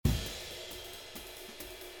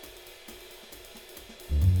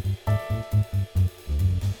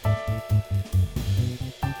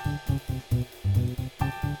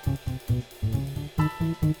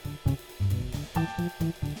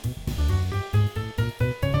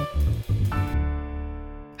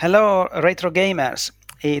Hello, retro gamers.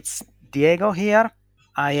 It's Diego here.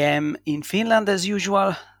 I am in Finland as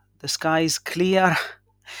usual. The sky is clear.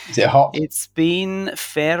 Is it hot? It's been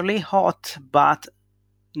fairly hot, but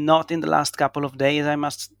not in the last couple of days. I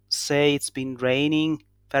must say it's been raining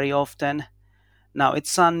very often. Now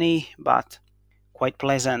it's sunny, but quite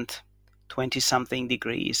pleasant. 20 something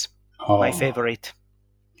degrees. My Oh, favorite.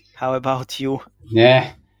 How about you?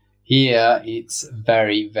 yeah. Here it's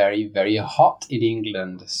very, very, very hot in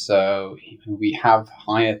England. So we have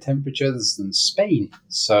higher temperatures than Spain.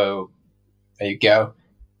 So there you go.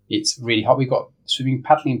 It's really hot. We've got swimming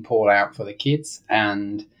paddling pool out for the kids,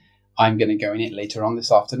 and I'm going to go in it later on this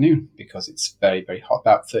afternoon because it's very, very hot,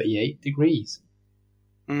 about 38 degrees.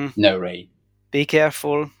 Mm, No rain. be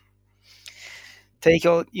careful. Take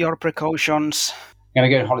all your precautions. I'm going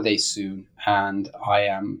to go on holiday soon, and I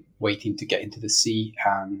am waiting to get into the sea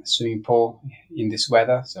and swimming pool in this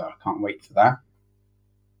weather, so I can't wait for that.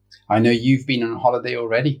 I know you've been on holiday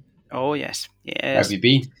already. Oh, yes. Where have Yes. you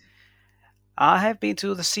been? I have been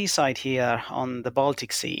to the seaside here on the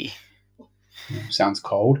Baltic Sea. Sounds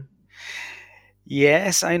cold.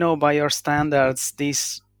 Yes, I know by your standards,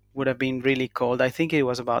 this would have been really cold. I think it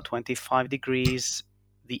was about 25 degrees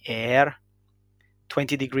the air,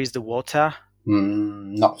 20 degrees the water.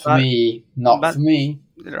 Not for But, me. Not but for me.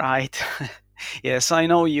 right. Yes, I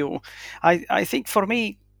know you. I think for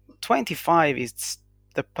me, 25 is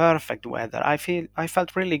the perfect weather. I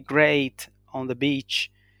felt really great on the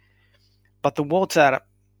beach, but the water,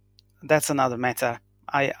 that's another matter.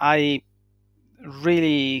 I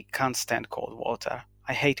really can't stand cold water.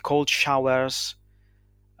 I hate cold showers.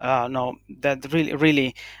 No, that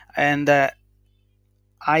really. And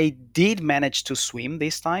I did manage to swim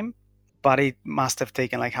this time, but it must have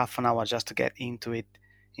taken like half an hour just to get into it,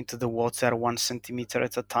 into the water 1 centimeter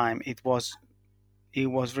at a time. It was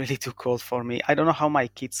really too cold for me. I don't know how my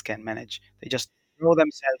kids can manage. They just throw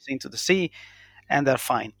themselves into the sea and they're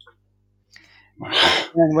fine.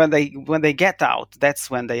 And when they get out, that's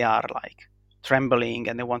when they are like trembling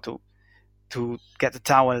and they want to get the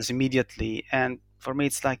towels immediately. And for me,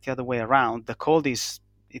 it's like the other way around. The cold it's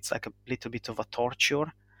like a little bit of a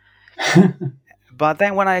torture. But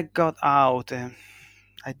then when I got out,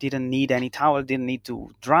 I didn't need any towel, didn't need to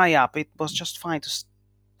dry up. It was just fine to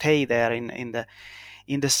stay there in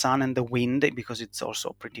the sun and the wind because it's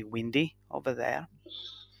also pretty windy over there.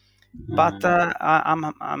 But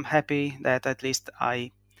I'm happy that at least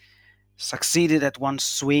I succeeded at one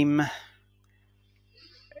swim.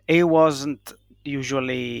 It wasn't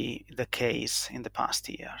usually the case in the past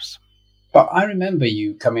years. But I remember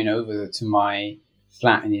you coming over to my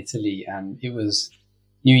flat in Italy, and it was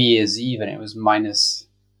New Year's Eve, and it was minus,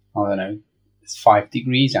 I don't know, it's 5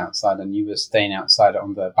 degrees outside, and you were staying outside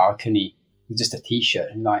on the balcony with just a t-shirt.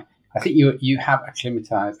 And like, I think you have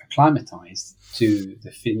acclimatized to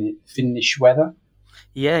the Finnish weather.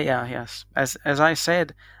 Yeah, yeah, yes. As I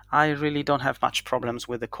said, I really don't have much problems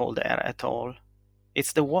with the cold air at all.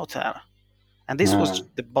 It's the water. And this Uh, was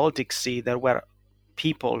the Baltic Sea. There were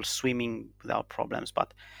people swimming without problems,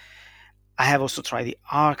 but I have also tried the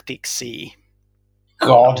Arctic Sea. Oh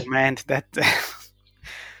God. man, that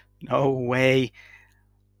no way.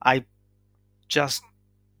 I just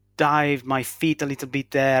dived my feet a little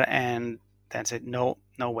bit there and then said no,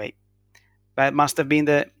 no way. That must have been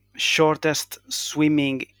the shortest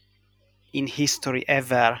swimming in history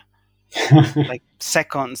ever. Like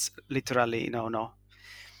seconds, literally. No, no,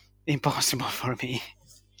 impossible for me.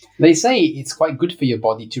 They say it's quite good for your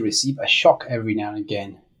body to receive a shock every now and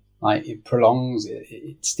again. Like it prolongs,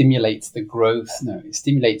 it stimulates the growth. No, it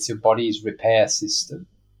stimulates your body's repair system.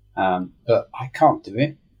 But I can't do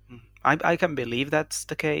it. I can believe that's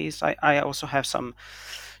the case. I also have some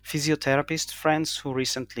physiotherapist friends who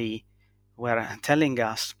recently were telling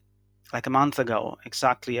us, like a month ago,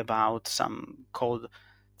 exactly about some cold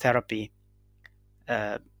therapy,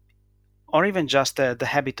 uh, or even just the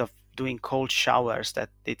habit of doing cold showers, that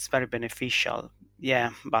it's very beneficial.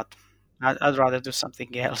 Yeah, but I'd rather do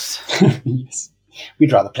something else. Yes,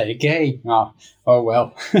 we'd rather play a game. Oh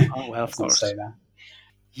well. Oh, well, of Let's not course. say that.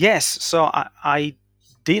 Yes, so I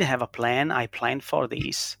did have a plan. I planned for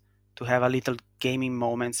this to have a little gaming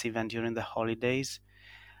moments even during the holidays.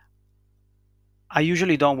 I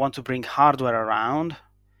usually don't want to bring hardware around.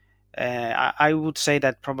 I would say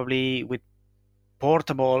that probably with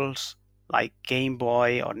portables like Game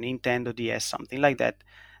Boy or Nintendo DS, something like that,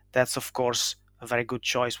 that's of course a very good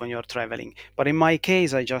choice when you're traveling. But in my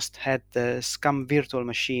case, I just had the Scum Virtual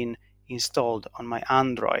Machine installed on my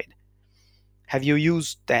Android. Have you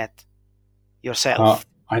used that yourself?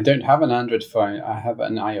 I don't have an Android phone. I have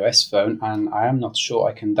an iOS phone, and I am not sure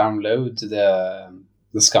I can download the.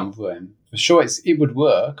 the Scumworm. For sure, it would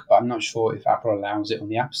work, but I'm not sure if Apple allows it on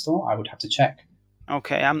the App Store. I would have to check.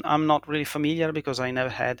 Okay, I'm not really familiar because I never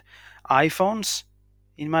had iPhones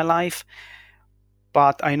in my life,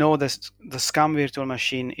 but I know the Scam Virtual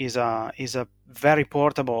Machine is a very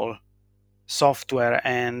portable software,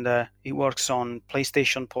 and it works on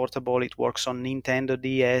PlayStation Portable, it works on Nintendo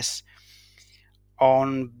DS,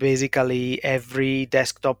 on basically every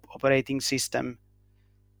desktop operating system.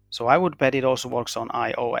 So I would bet it also works on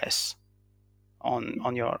iOS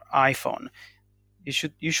on your iPhone.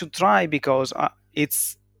 You should try because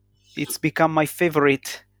it's become my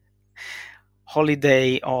favorite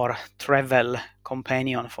holiday or travel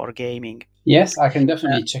companion for gaming. Yes, I can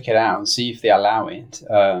definitely check it out and see if they allow it.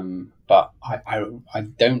 But I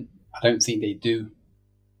don't think they do.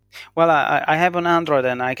 Well, I have an Android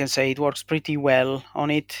and I can say it works pretty well on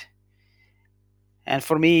it. And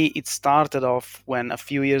for me, it started off when a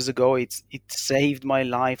few years ago it saved my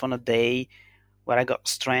life on a day where I got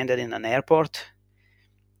stranded in an airport.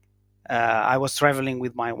 I was traveling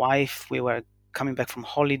with my wife. We were coming back from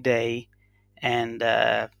holiday, and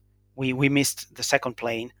we missed the second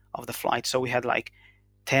plane of the flight. So we had like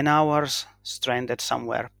 10 hours stranded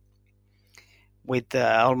somewhere with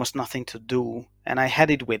almost nothing to do. And I had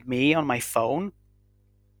it with me on my phone,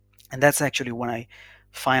 and that's actually when I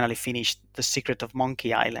finally finished The Secret of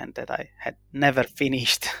Monkey Island that I had never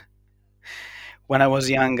finished when I was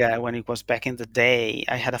younger. When it was back in the day,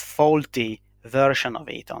 I had a faulty version of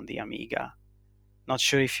it on the Amiga. Not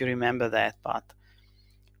sure if you remember that, but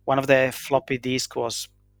one of the floppy disk was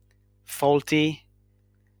faulty,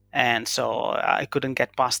 and so I couldn't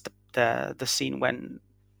get past the scene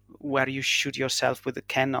where you shoot yourself with a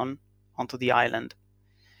cannon onto the island.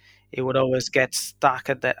 It would always get stuck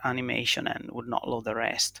at that animation and would not load the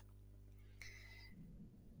rest.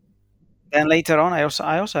 Then later on, I also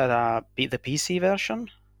had the PC version,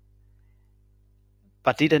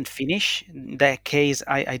 but didn't finish. In that case,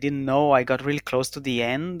 I didn't know. I got really close to the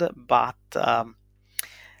end, but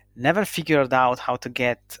never figured out how to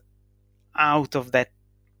get out of that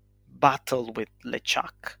battle with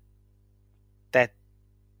LeChuck. That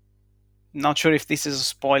not sure if this is a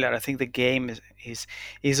spoiler. I think the game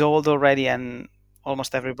is old already, and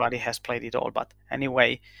almost everybody has played it all. But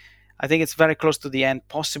anyway, I think it's very close to the end.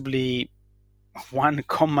 Possibly one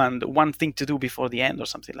command, one thing to do before the end, or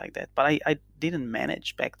something like that. But I didn't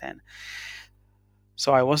manage back then,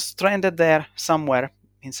 so I was stranded there somewhere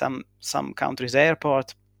in some country's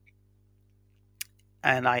airport,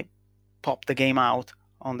 and I popped the game out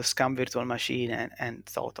on the Scam Virtual Machine and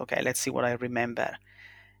thought, okay, let's see what I remember,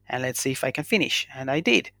 and let's see if I can finish. And I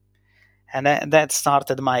did. And that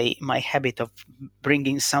started my habit of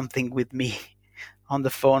bringing something with me on the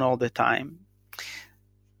phone all the time.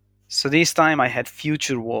 So this time I had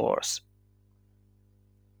Future Wars.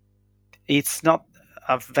 It's not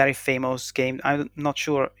a very famous game. I'm not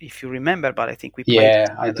sure if you remember, but I think we played it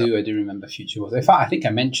Yeah, I together. do. I do remember Future Wars. In fact, I think I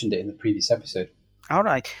mentioned it in the previous episode. All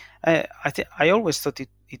right. I always thought it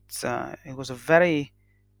was a very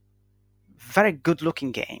very good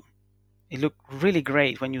looking game. It looked really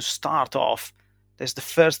great when you start off. There's the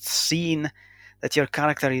first scene that your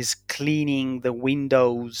character is cleaning the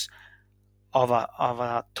windows of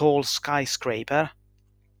a tall skyscraper,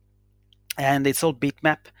 and it's all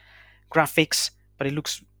bitmap graphics, but it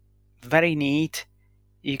looks very neat.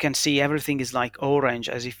 You can see everything is like orange,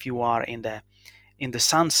 as if you are in the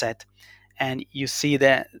sunset, and you see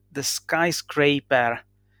the skyscraper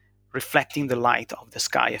reflecting the light of the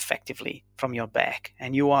sky effectively from your back,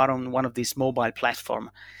 and you are on one of these mobile platform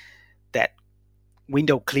that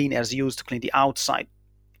window cleaners use to clean the outside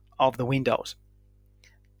of the windows.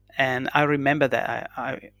 And I remember that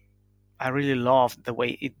I really loved the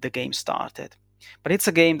way the game started. But it's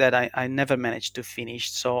a game that I never managed to finish,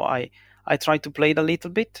 so I tried to play it a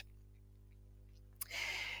little bit,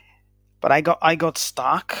 but I got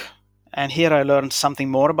stuck. And here I learned something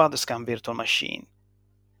more about the Scam Virtual Machine.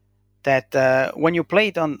 That when you play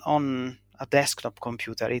it on a desktop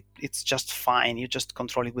computer, it's just fine. You just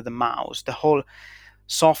control it with the mouse. The whole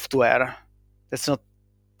software, that's not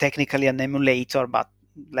technically an emulator, but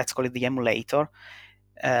let's call it the emulator.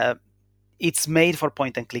 Uh, it's made for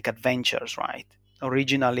point and click adventures, right?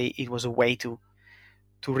 Originally, it was a way to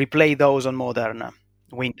replay those on modern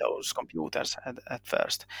Windows computers at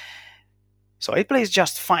first. So it plays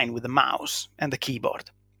just fine with the mouse and the keyboard.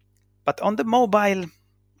 But on the mobile,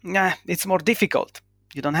 it's more difficult.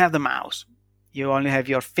 You don't have the mouse. You only have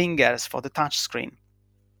your fingers for the touch screen.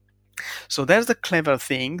 So there's the clever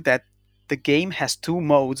thing that the game has two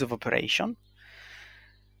modes of operation.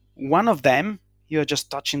 One of them, you're just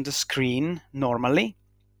touching the screen normally.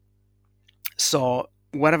 So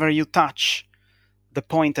wherever you touch, the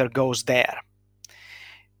pointer goes there.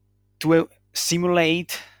 To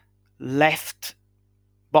simulate left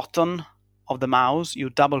button of the mouse, you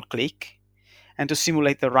double click, and to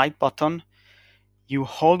simulate the right button, you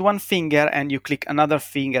hold one finger and you click another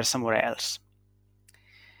finger somewhere else.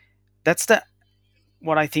 That's the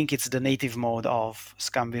what I think it's the native mode of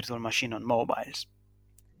Scam Virtual Machine on mobiles.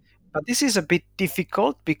 But this is a bit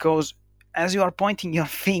difficult because as you are pointing your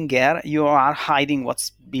finger, you are hiding what's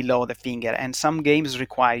below the finger, and some games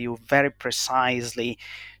require you very precisely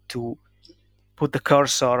to put the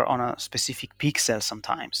cursor on a specific pixel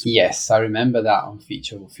sometimes. Yes, I remember that on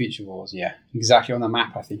Future Wars. Yeah, exactly on the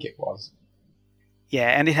map. I think it was.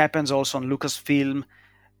 Yeah, and it happens also on Lucasfilm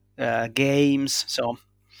games.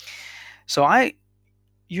 So I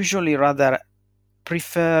usually rather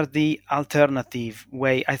prefer the alternative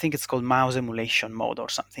way. I think it's called mouse emulation mode or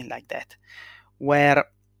something like that, where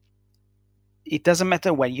it doesn't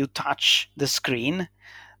matter when you touch the screen,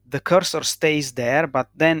 the cursor stays there, but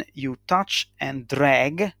then you touch and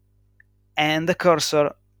drag, and the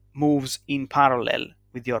cursor moves in parallel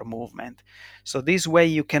with your movement. So this way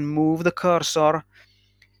you can move the cursor,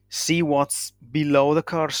 see what's below the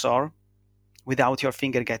cursor without your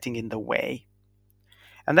finger getting in the way.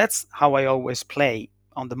 And that's how I always play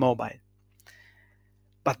on the mobile.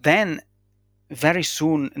 But then, very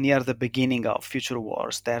soon near the beginning of Future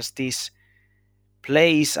Wars, there's this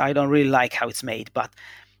place. I don't really like how it's made, but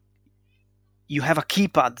you have a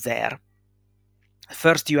keypad there.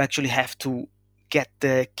 First, you actually have to get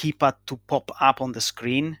the keypad to pop up on the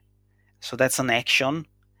screen. So that's an action.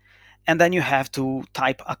 And then you have to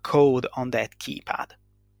type a code on that keypad.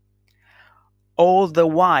 All the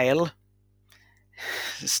while,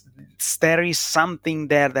 there is something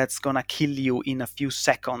there that's gonna kill you in a few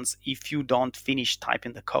seconds if you don't finish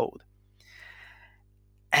typing the code.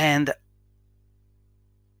 And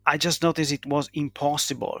I just noticed it was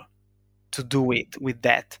impossible to do it with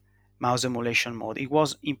that mouse emulation mode. It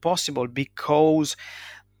was impossible because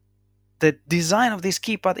the design of this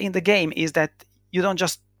keypad in the game is that you don't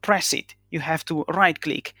just press it, you have to right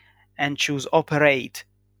click and choose operate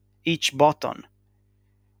each button,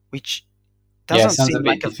 which Yeah, doesn't sounds a seem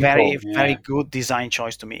like bit a very, difficult. very Yeah. good design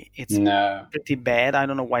choice to me. It's No. pretty bad. I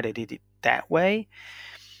don't know why they did it that way.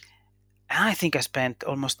 And I think I spent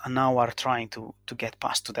almost an hour trying to get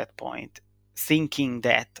past to that point, thinking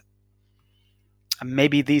that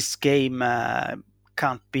maybe this game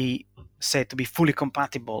can't be said to be fully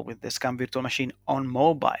compatible with the Scam Virtual Machine on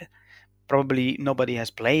mobile. Probably nobody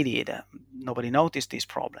has played it, nobody noticed this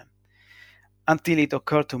problem. Until it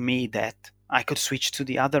occurred to me that I could switch to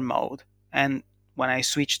the other mode. And when I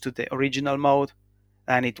switched to the original mode,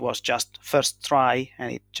 then it was just first try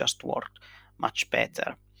and it just worked much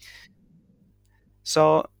better.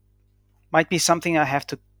 So might be something I have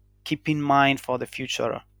to keep in mind for the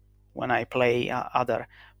future when I play other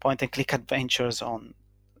point and click adventures on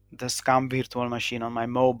the Scam Virtual Machine on my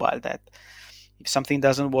mobile. That if something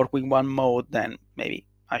doesn't work with one mode, then maybe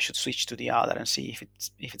I should switch to the other and see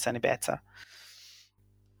if it's any better.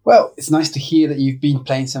 Well, it's nice to hear that you've been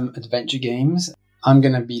playing some adventure games. I'm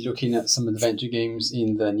going to be looking at some adventure games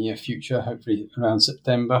in the near future, hopefully around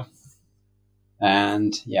September.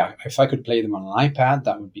 And yeah, if I could play them on an iPad,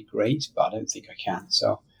 that would be great, but I don't think I can.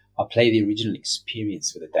 So I'll play the original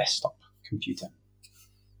experience with a desktop computer.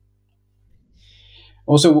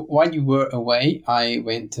 Also, while you were away, I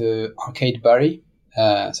went to Arcade Bury,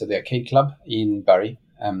 so the arcade club in Bury.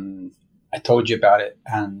 I told you about it,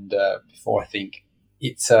 and before I think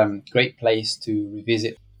it's a great place to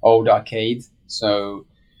revisit old arcades. So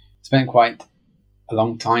spent quite a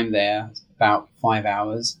long time there, about 5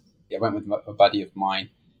 hours. I went with a buddy of mine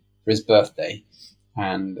for his birthday,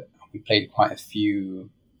 and we played quite a few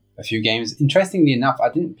games. Interestingly enough, I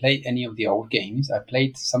didn't play any of the old games. I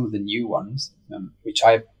played some of the new ones, which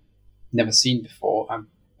I've never seen before.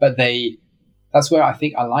 But that's where I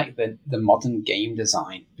think I like the modern game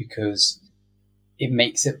design, because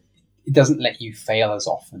it doesn't let you fail as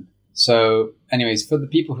often. So anyways, for the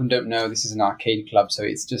people who don't know, this is an arcade club. So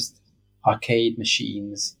it's just arcade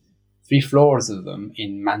machines, 3 floors of them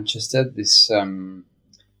in Manchester. This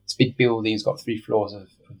big building has got 3 floors of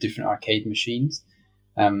different arcade machines.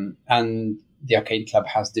 And the arcade club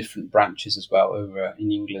has different branches as well over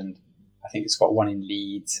in England. I think it's got one in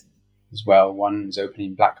Leeds as well. One's open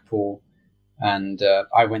in Blackpool. And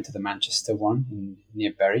I went to the Manchester one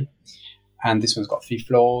near Bury. And this one's got 3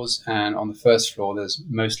 floors. And on the first floor, there's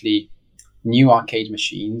mostly new arcade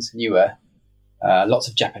machines, newer. Lots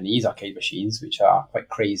of Japanese arcade machines, which are quite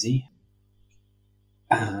crazy.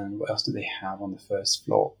 And what else do they have on the first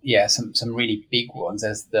floor? Yeah, some really big ones.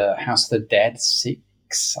 There's the House of the Dead 6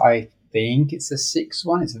 six. I think it's the sixth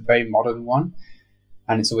one. It's a very modern one,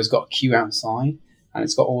 and it's always got a queue outside, and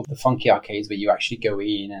it's got all the funky arcades where you actually go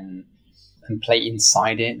in and play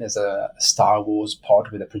inside it. There's a Star Wars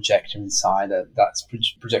pod with a projector inside that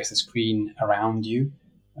projects the screen around you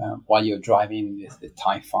while you're driving the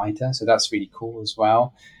TIE fighter. So that's really cool as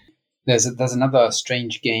well. There's another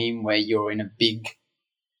strange game where you're in a big.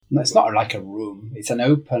 It's not like a room. It's an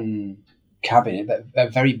open cabinet,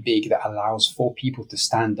 but very big, that allows four people to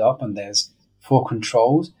stand up, and there's four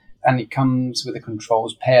controls, and it comes with the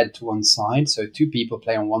controls paired to one side. So two people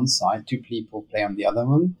play on one side, two people play on the other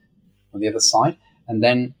one, on the other side, and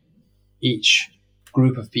then each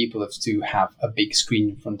group of people have to have a big screen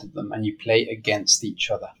in front of them, and you play against each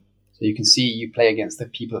other. So you can see you play against the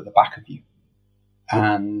people at the back of you,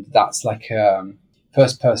 and that's like a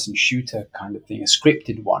first-person shooter kind of thing, a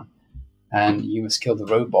scripted one. And you must kill the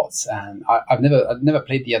robots. And I've never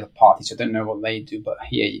played the other party, so I don't know what they do. But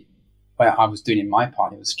here, what I was doing in my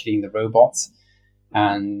party was killing the robots,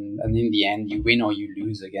 and in the end, you win or you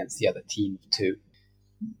lose against the other team too.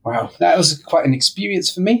 Wow, that was quite an experience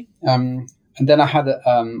for me. And then I had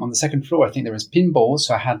on the second floor, I think there was pinballs,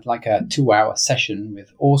 so I had like a 2-hour session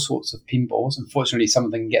with all sorts of pinballs. Unfortunately, some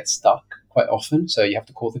of them get stuck quite often, so you have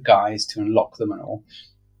to call the guys to unlock them and all.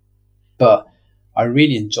 But I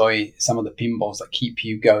really enjoy some of the pinballs that keep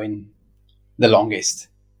you going the longest,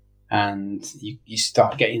 and you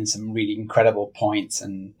start getting some really incredible points.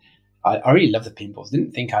 And I really love the pinballs.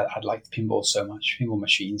 Didn't think I'd like the pinballs so much, pinball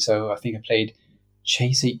machine. So I think I played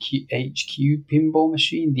Chase HQ pinball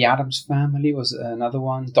machine. The Addams Family was another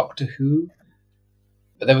one. Doctor Who,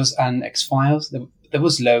 but there was an X-Files. There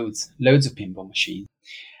was loads of pinball machines.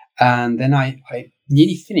 And then I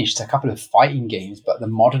nearly finished a couple of fighting games, but the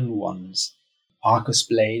modern ones. Arcus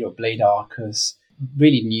Blade or Blade Arcus,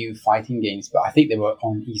 really new fighting games, but I think they were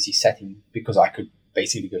on easy setting because I could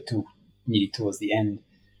basically go nearly towards the end.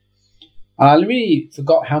 And I really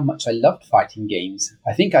forgot how much I loved fighting games.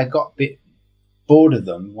 I think I got a bit bored of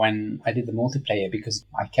them when I did the multiplayer because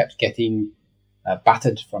I kept getting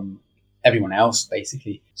battered from everyone else,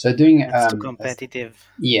 basically. So doing it's too competitive.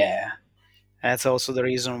 Yeah. That's also the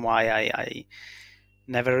reason why I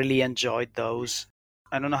never really enjoyed those.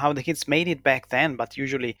 I don't know how the kids made it back then, but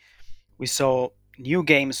usually we saw new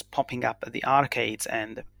games popping up at the arcades,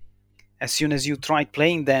 and as soon as you tried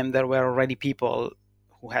playing them, there were already people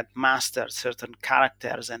who had mastered certain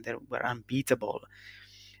characters and they were unbeatable.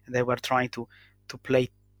 And they were trying to play.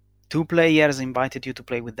 Two players invited you to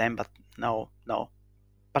play with them, but no.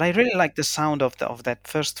 But I really like the sound of that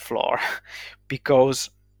first floor because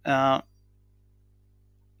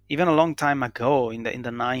even a long time ago in the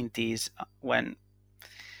 90s, when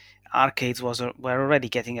arcades were already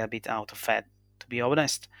getting a bit out of fed, to be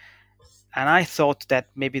honest. And I thought that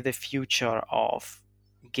maybe the future of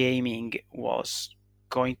gaming was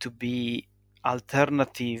going to be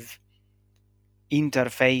alternative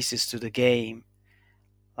interfaces to the game.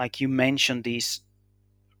 Like you mentioned, this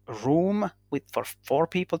room for four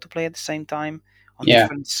people to play at the same time on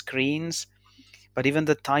different screens. But even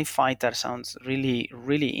the TIE Fighter sounds really,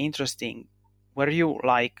 really interesting. Were you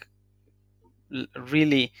like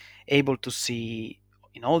really able to see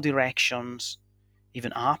in all directions,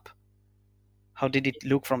 even up? How did it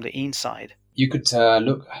look from the inside? You could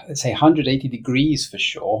look, let's say, 180 degrees for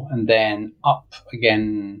sure, and then up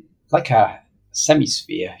again, like a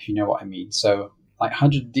semisphere, if you know what I mean. So, like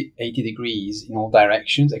 180 degrees in all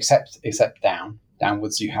directions, except down.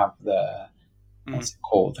 Downwards, you have the what's it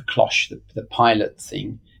called, the cloche, the pilot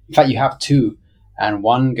thing. In fact, you have two, and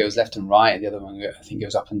one goes left and right, and the other one I think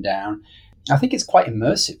goes up and down. I think it's quite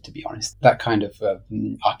immersive, to be honest, that kind of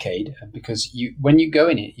arcade, because when you go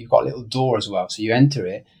in it, you've got a little door as well. So you enter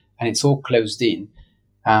it, and it's all closed in,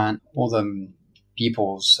 and all the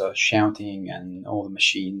people's shouting and all the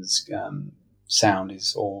machines' sound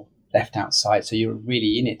is all left outside. So you're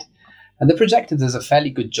really in it. And the projector does a fairly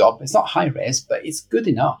good job. It's not high res, but it's good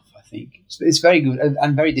enough, I think. It's very good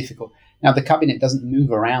and very difficult. Now, the cabinet doesn't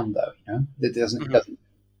move around, though. It doesn't,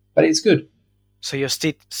 but it's good. So you're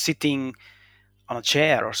sitting on a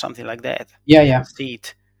chair or something like that. Yeah. A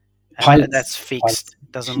seat. And that's fixed.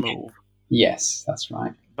 It doesn't move. Yes, that's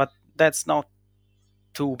right. But that's not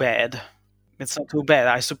too bad. It's not too bad.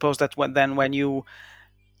 I suppose that when you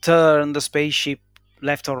turn the spaceship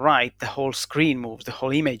left or right, the whole screen moves, the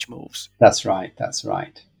whole image moves. That's right.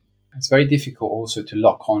 It's very difficult also to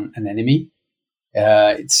lock on an enemy.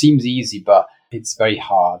 It seems easy, but it's very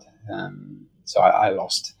hard. So I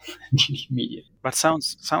lost immediately. But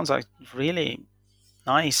sounds like really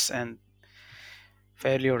nice and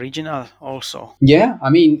Fairly original, also. Yeah, I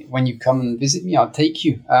mean, when you come and visit me, I'll take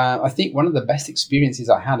you. I think one of the best experiences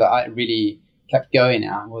I had that I really kept going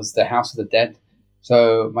at was the House of the Dead.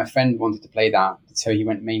 So my friend wanted to play that, so he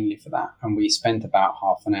went mainly for that, and we spent about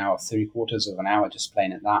half an hour, three quarters of an hour just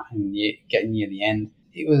playing at that, and getting near the end.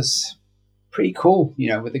 It was pretty cool,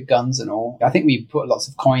 with the guns and all. I think we put lots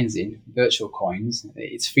of coins in, virtual coins.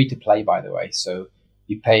 It's free to play, by the way, so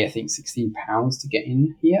you pay I think £16 to get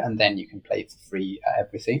in here, and then you can play for free at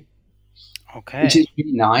everything, which is Okay.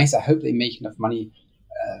 really nice. I hope they make enough money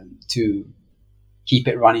to keep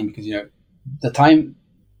it running because the time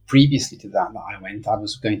previously to that I went, I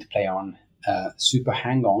was going to play on Super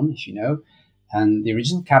Hang On, if you know, and the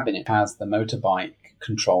original cabinet has the motorbike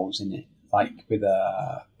controls in it, like with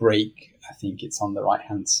a brake. I think it's on the right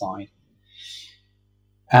hand side.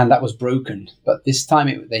 And that was broken, but this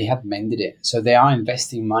time they had mended it. So they are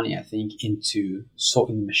investing money, I think, into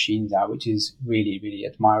sorting the machines out, which is really, really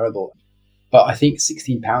admirable. But I think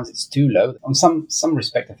 £16 it's too low. On some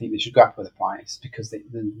respect, I think they should go up with the price because the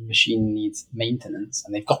machine needs maintenance,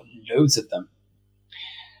 and they've got loads of them.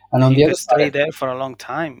 And on You the other could side, stay there for a long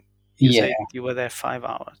time. You yeah, said you were there 5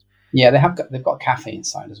 hours. yeah, they've got a cafe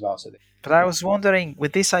inside as well. So But I was wondering,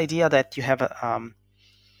 with this idea that you have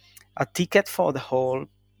a ticket for the whole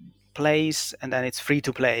place and then it's free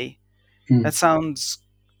to play, Hmm, that sounds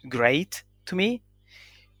great to me.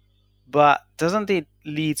 But doesn't it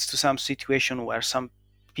leads to some situation where some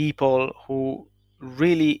people who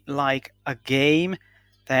really like a game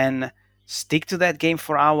then stick to that game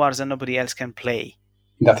for hours and nobody else can play?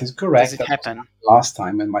 that is Does correct. it That was happen? last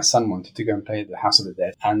time when my son wanted to go and play the House of the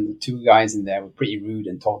Dead, and the two guys in there were pretty rude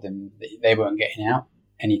and told him that they weren't getting out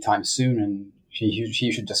anytime soon, and he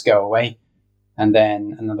should just go away. And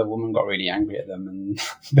then another woman got really angry at them,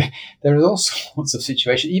 and there was all sorts of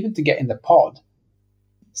situations. Even to get in the pod,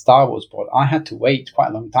 Star Wars pod, I had to wait quite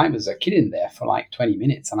a long time as a kid in there for like 20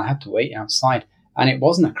 minutes, and I had to wait outside, and it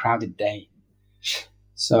wasn't a crowded day.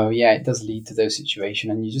 So yeah, it does lead to those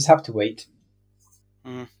situations, and you just have to wait.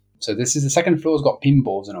 Mm. So this is the second floor's got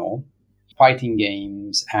pinballs and all, fighting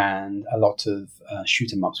games, and a lot of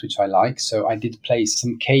shoot 'em ups, which I like. So I did play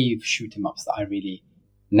some cave shoot 'em ups that I really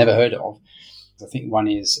never heard of. I think one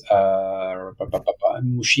is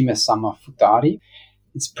Mushime Sama Futari.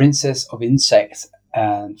 It's Princess of Insects,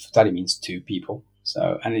 and Futari means two people.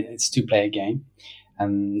 So, and it's a two-player game,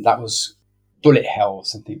 and that was bullet hell or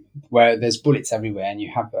something, where there's bullets everywhere, and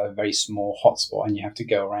you have a very small hotspot, and you have to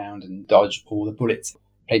go around and dodge all the bullets.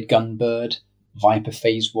 Played Gunbird, Viper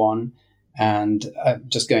Phase One, and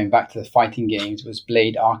just going back to the fighting games was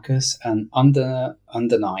Blade Arcus and Under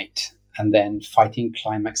Night, and then Fighting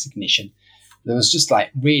Climax Ignition. There was just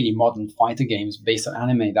like really modern fighter games based on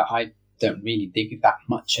anime that I don't really dig that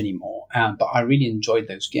much anymore, but I really enjoyed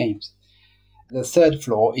those games. The third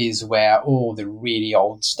floor is where all the really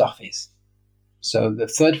old stuff is. So the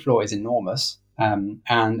third floor is enormous,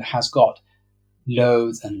 and has got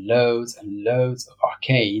loads and loads and loads of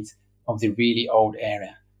arcades of the really old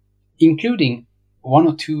era, including one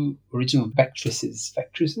or two original Vectruses.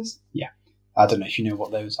 Vectruses? Yeah. I don't know if you know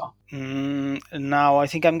what those are. Now I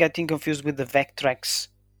think I'm getting confused with the Vectrex.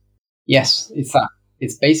 Yes, it's that.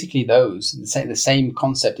 It's basically those. The same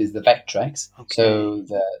concept is the Vectrex, Okay. so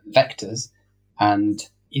the vectors, and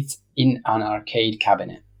it's in an arcade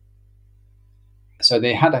cabinet. So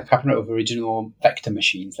they had a couple of original vector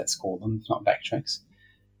machines, let's call them, not Vectrex.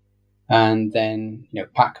 And then,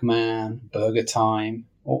 Pac-Man, Burger Time,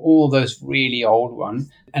 all those really old ones,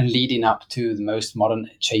 and leading up to the most modern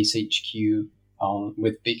Chase HQ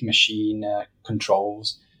with big machine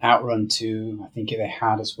controls. Outrun 2, I think they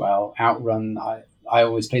had as well. Outrun, I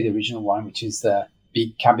always play the original one, which is the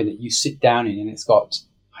big cabinet you sit down in, and it's got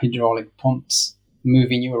hydraulic pumps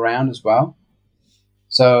moving you around as well.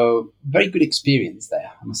 So very good experience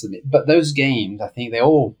there, I must admit. But those games, I think they're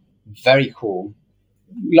all very cool.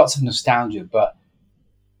 Lots of nostalgia, but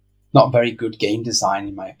not very good game design,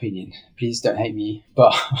 in my opinion. Please don't hate me,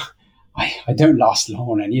 but I don't last long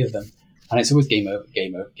on any of them. And it's always game over,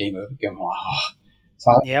 game over, game over, game over.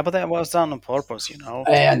 So Yeah, but that was done on purpose,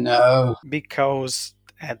 I know. because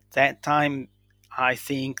at that time, I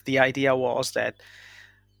think the idea was that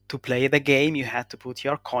to play the game, you had to put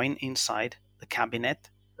your coin inside the cabinet.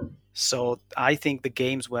 So I think the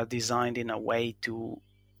games were designed in a way to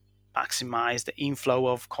maximize the inflow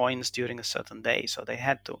of coins during a certain day. So they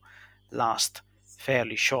had to last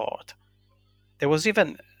fairly short. There was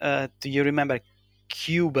even, do you remember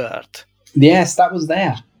Qbert? Yes, that was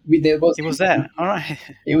there. There was It was there. All right.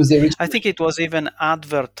 it was the I original. think it was even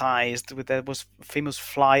advertised with that was famous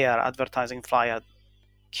flyer, advertising flyer.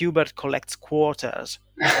 Qbert collects quarters.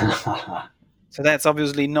 So that's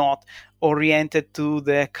obviously not oriented to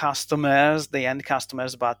the customers, the end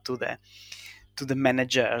customers, but to the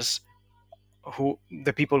managers, who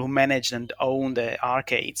the people who manage and own the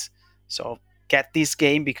arcades. So get this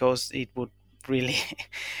game because it would really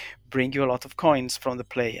bring you a lot of coins from the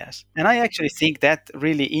players. And I actually think that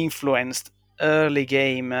really influenced early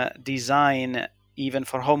game design, even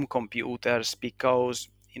for home computers, because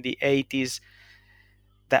in the 80s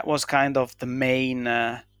that was kind of the main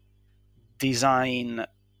design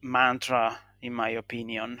mantra, in my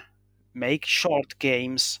opinion. Make short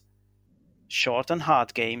games, short and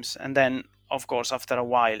hard games, and then, of course, after a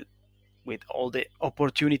while, with all the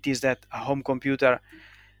opportunities that a home computer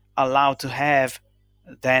allowed to have,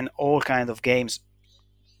 then all kind of games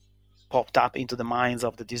popped up into the minds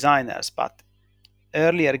of the designers. But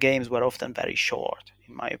earlier games were often very short,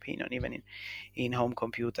 in my opinion, even in home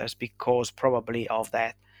computers, because probably of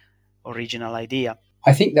that original idea.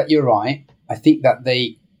 I think that you're right. I think that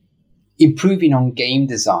they improving on game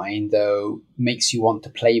design though makes you want to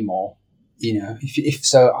play more. If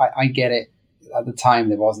so, I get it. At the time,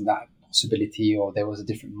 there wasn't that possibility, or there was a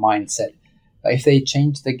different mindset. But if they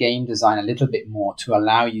changed the game design a little bit more to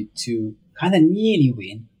allow you to kind of nearly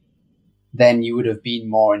win, then you would have been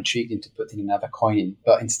more intrigued into putting another coin in.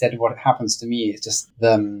 But instead, what happens to me is just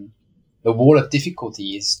the wall of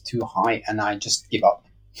difficulty is too high, and I just give up,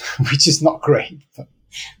 which is not great. But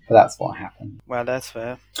that's what happened. Well, that's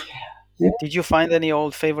fair. Yeah. Did you find any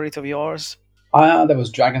old favorite of yours? There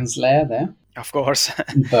was Dragon's Lair there. Of course.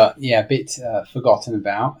 But yeah, a bit forgotten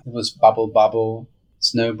about. There was Bubble Bubble,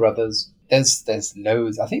 Snow Brothers. There's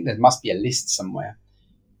loads. I think there must be a list somewhere.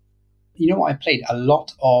 You know what? I played a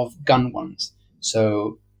lot of gun ones.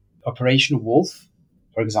 So Operation Wolf,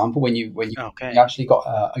 for example, when you Okay. actually got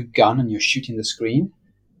a gun and you're shooting the screen.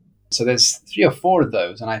 So there's 3 or 4 of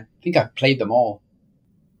those, and I think I've played them all.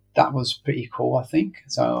 That was pretty cool, I think.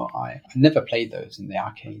 So I never played those in the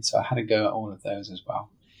arcade, so I had to go at all of those as well.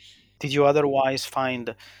 Did you otherwise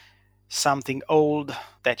find something old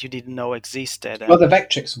that you didn't know existed? Well, the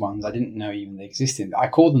Vectrix ones, I didn't know even they existed. I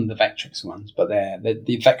call them the Vectrix ones, but they're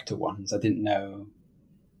the Vector ones I didn't know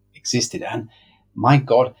existed. And my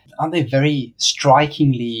God, aren't they very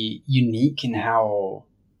strikingly unique in how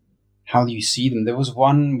you see them? There was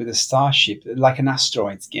one with a starship, like an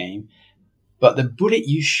asteroids game, but the bullet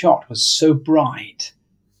you shot was so bright,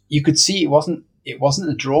 you could see it wasn't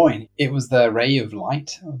a drawing. It was the ray of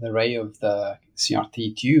light, or the ray of the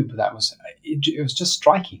CRT tube. It was just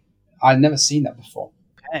striking. I'd never seen that before.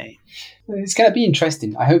 Okay. It's going to be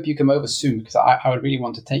interesting. I hope you come over soon, because I would really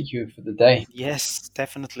want to take you for the day. Yes,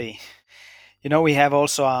 definitely. We have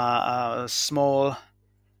also a small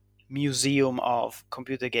museum of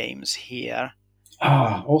computer games here,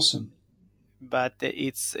 Ah, awesome. but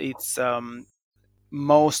it's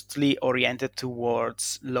mostly oriented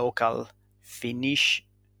towards local Finnish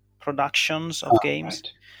productions of games.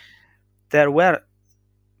 Right. There were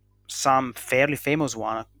some fairly famous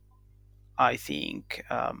one, I think.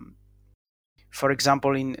 For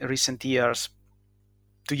example, in recent years,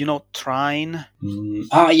 do you know Trine? Yes,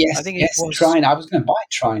 I think it yes, was Trine. I was going to buy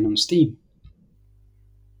Trine on Steam.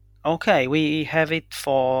 okay. We have it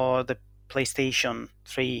for the PlayStation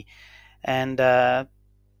 3, and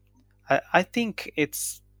I think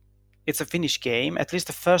it's a Finnish game. At least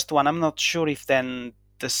the first one. I'm not sure if then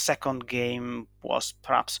the second game was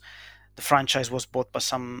perhaps the franchise was bought by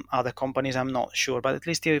some other companies. I'm not sure, but at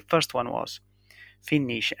least the first one was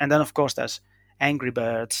Finnish. And then of course there's Angry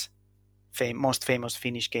Birds, most famous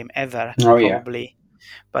Finnish game ever, Oh, yeah. probably.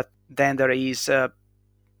 But then there is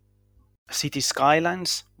City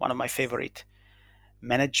Skylines, one of my favorite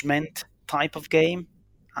management type of game.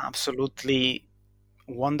 Absolutely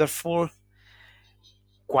wonderful,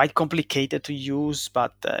 quite complicated to use,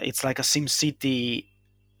 but it's like a SimCity,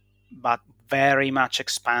 but very much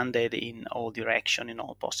expanded in all direction, in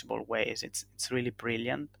all possible ways. It's really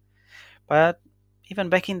brilliant. But even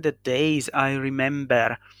back in the days, I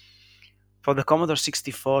remember for the Commodore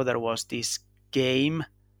 64 there was this game,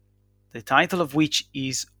 the title of which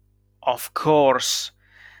is, of course,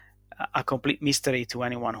 a complete mystery to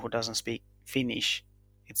anyone who doesn't speak Finnish.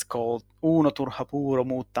 It's called Uno turha puuro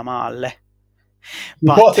muutta maalle.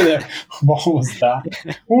 What was that?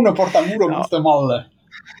 Uno porta muro No. musta malle.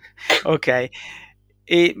 Okay,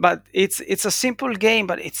 but it's a simple game,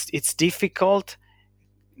 but it's difficult.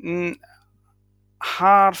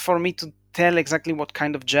 Hard for me to tell exactly what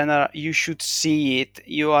kind of genre. You should see it.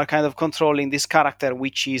 You are kind of controlling this character,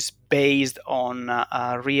 which is based on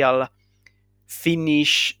a real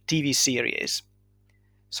Finnish TV series,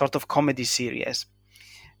 sort of comedy series,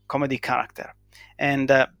 comedy character.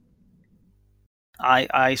 And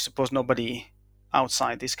I suppose nobody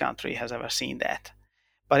outside this country has ever seen that.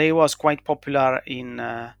 But it was quite popular in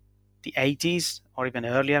the 80s or even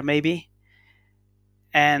earlier, maybe.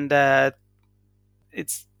 And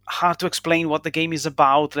it's hard to explain what the game is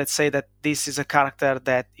about. Let's say that this is a character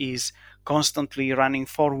that is constantly running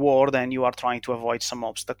forward and you are trying to avoid some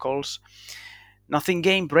obstacles. Nothing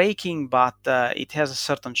game breaking, but it has a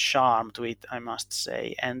certain charm to it, I must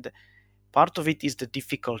say. And part of it is the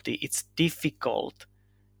difficulty. It's difficult.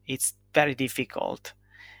 It's very difficult.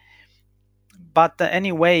 But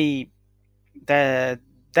anyway, the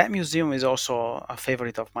that museum is also a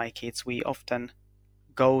favorite of my kids. We often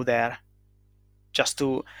go there just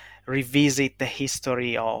to revisit the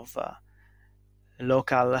history of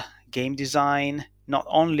local game design, not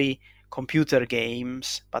only computer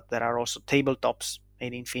games, but there are also tabletops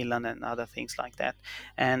made in Finland and other things like that,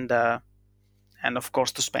 and of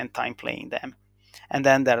course to spend time playing them. And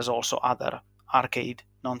then there's also other arcade,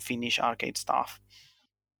 non-Finnish arcade stuff.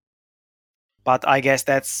 But I guess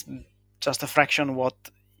that's just a fraction what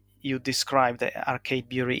you described the arcade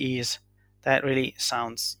beauty is. That really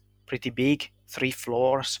sounds pretty big. 3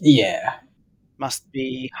 floors. Yeah. Must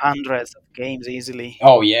be hundreds of games easily.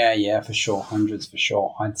 Oh yeah, yeah, for sure. Hundreds for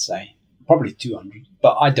sure, I'd say. Probably 200.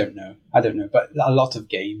 But I don't know. I don't know. But a lot of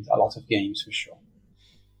games for sure.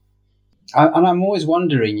 And I'm always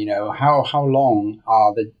wondering, how long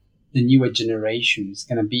are the newer generations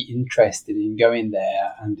going to be interested in going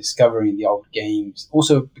there and discovering the old games?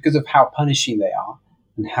 Also, because of how punishing they are,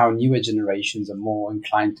 and how newer generations are more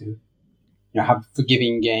inclined to, have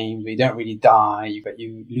forgiving games where you don't really die, but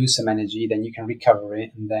you lose some energy, then you can recover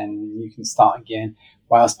it, and then you can start again.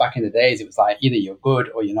 Whilst back in the days, it was like either you're good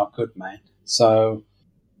or you're not good, man. So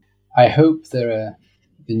I hope the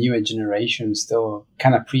newer generation still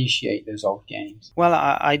can appreciate those old games. Well,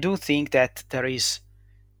 I do think that there is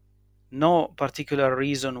no particular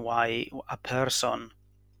reason why a person,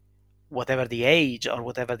 whatever the age or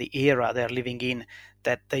whatever the era they're living in,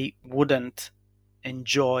 that they wouldn't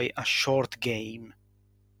enjoy a short game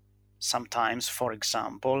sometimes, for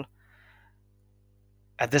example.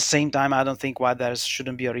 At the same time, I don't think why there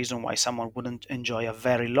shouldn't be a reason why someone wouldn't enjoy a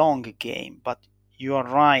very long game. But you are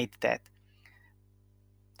right that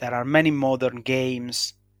there are many modern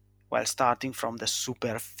games, well, starting from the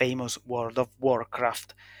super famous World of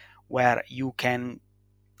Warcraft, where you can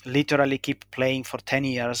literally keep playing for 10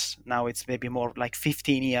 years. Now it's maybe more like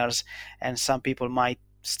 15 years, and some people might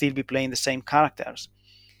still be playing the same characters.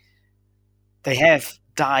 They have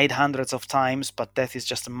died hundreds of times, but that is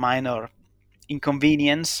just a minor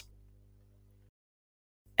inconvenience,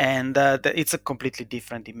 and it's a completely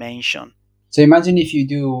different dimension. So imagine if you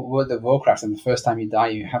do World of Warcraft and the first time you die,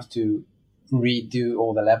 you have to redo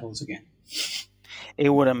all the levels again. It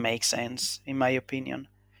wouldn't make sense, in my opinion,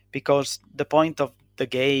 because the point of the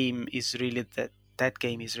game is really that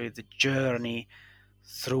game is really the journey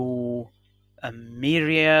through a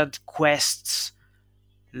myriad quests,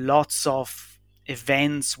 lots of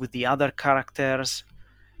events with the other characters,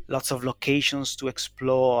 lots of locations to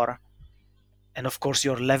explore, and of course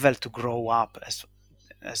your level to grow up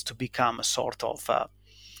as to become a sort of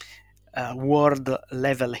world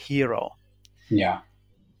level hero. Yeah.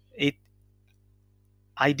 It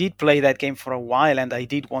I did play that game for a while, and I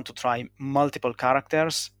did want to try multiple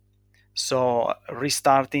characters. So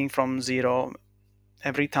restarting from zero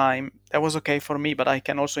every time, that was okay for me, but I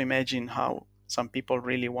can also imagine how some people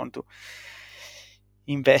really want to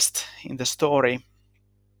invest in the story.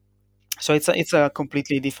 So it's a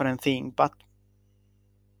completely different thing, but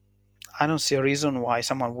I don't see a reason why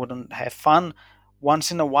someone wouldn't have fun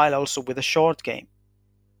once in a while also with a short game.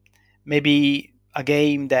 Maybe a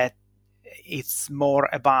game that it's more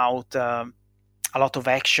about a lot of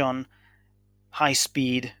action, high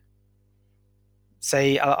speed,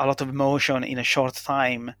 say a lot of emotion in a short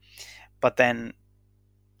time, but then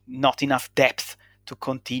not enough depth to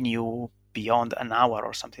continue beyond an hour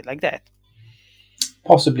or something like that.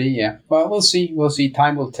 Possibly, yeah. Well, we'll see. We'll see.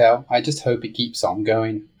 Time will tell. I just hope it keeps on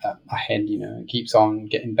going ahead. It keeps on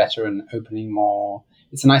getting better and opening more.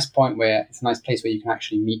 It's a nice place where you can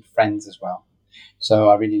actually meet friends as well. So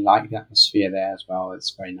I really like the atmosphere there as well.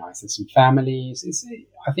 It's very nice. There's some families.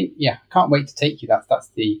 I think, yeah. I can't wait to take you. That's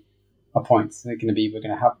my point. We're going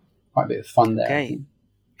to have quite a bit of fun there. Okay,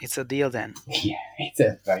 it's a deal then. Yeah, it's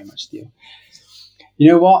a very much deal. You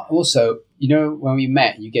know what? Also, when we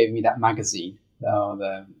met, you gave me that magazine.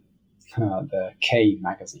 The K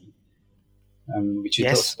magazine, which we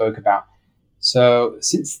Yes. spoke about. So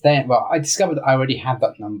since then, well, I discovered I already had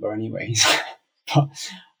that number anyways, but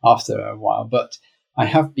after a while. But I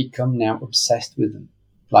have become now obsessed with them.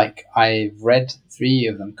 Like I've read 3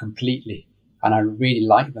 of them completely, and I really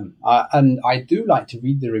like them. And I do like to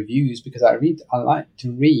read the reviews because I like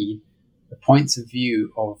to read the points of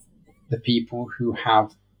view of the people who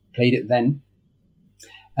have played it then,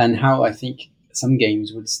 and how I think some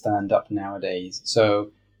games would stand up nowadays.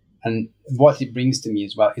 So, and what it brings to me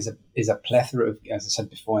as well is a plethora of, as I said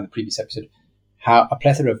before in the previous episode, how a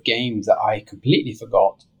plethora of games that I completely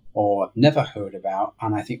forgot or never heard about,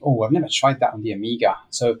 and I think, oh, I've never tried that on the Amiga.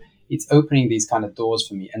 So it's opening these kind of doors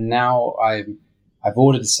for me. And now I've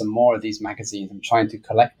ordered some more of these magazines. I'm trying to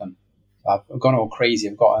collect them. I've gone all crazy.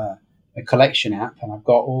 I've got a collection app, and I've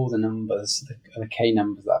got all the numbers, the K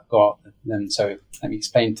numbers that I've got. And so let me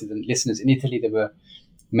explain to the listeners. In Italy, there were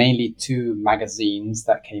mainly two magazines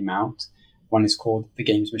that came out. One is called The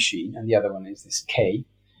Games Machine, and the other one is this K.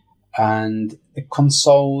 And the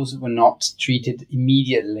consoles were not treated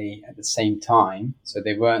immediately at the same time. So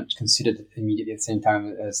they weren't considered immediately at the same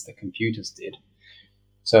time as the computers did.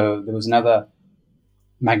 So there was another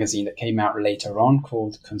magazine that came out later on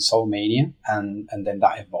called Console Mania, and then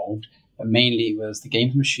that evolved. But mainly it was The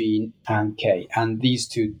Games Machine and K. And these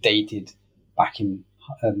two dated back in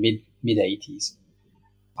mid 80s.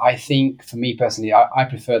 I think for me personally, I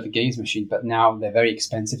prefer the Games Machine, but now they're very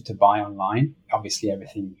expensive to buy online. Obviously,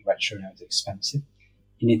 everything retro now is expensive.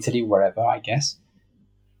 In Italy, wherever, I guess.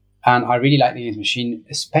 And I really like the Games Machine,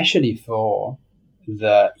 especially for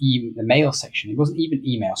the mail section. It wasn't even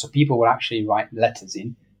email, so people would actually write letters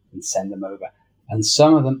in and send them over. And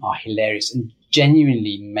some of them are hilarious and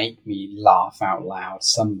genuinely make me laugh out loud.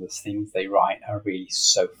 Some of the things they write are really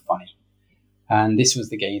so funny. And this was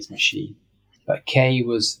the Games Machine. But K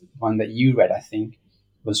was one that you read, I think,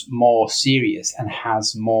 was more serious and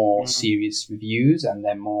has more serious reviews, and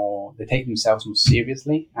they take themselves more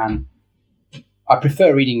seriously. And I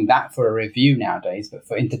prefer reading that for a review nowadays, but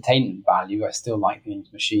for entertainment value, I still like the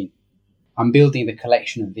Games Machine. I'm building the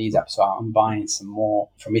collection of these up, so I'm buying some more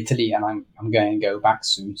from Italy, and I'm going to go back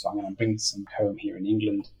soon, so I'm going to bring some home here in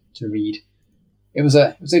England to read. It was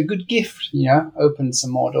a good gift, opened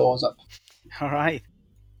some more doors up. All right.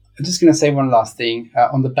 I'm just going to say one last thing.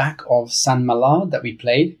 On the back of San Malard that we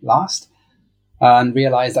played last, and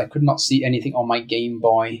realized I could not see anything on my Game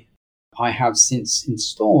Boy, I have since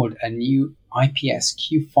installed a new IPS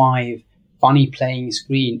Q5 funny playing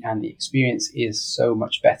screen, and the experience is so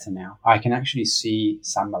much better now. I can actually see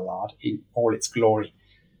San Malard in all its glory.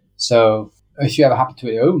 So if you ever happen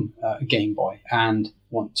to own a Game Boy and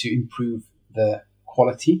want to improve the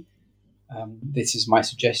quality, this is my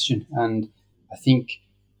suggestion. And I think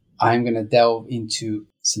I'm going to delve into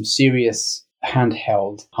some serious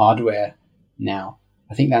handheld hardware now.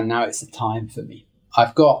 I think that now it's the time for me.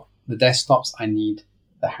 I've got the desktops, I need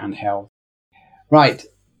the handheld. Right.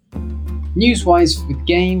 News-wise with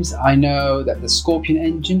games, I know that the Scorpion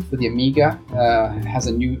engine for the Amiga has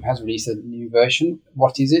released a new version.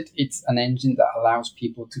 What is it? It's an engine that allows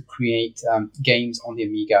people to create games on the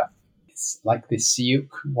Amiga. It's like the Siuk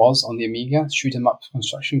was on the Amiga, shoot 'em up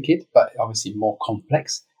construction kit, but obviously more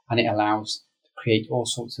complex. And it allows to create all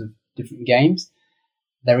sorts of different games.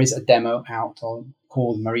 There is a demo out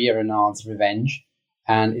called Maria Renard's Revenge,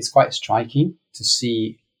 and it's quite striking to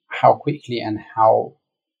see how quickly and how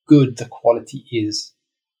good the quality is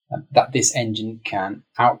that this engine can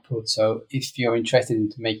output. So if you're interested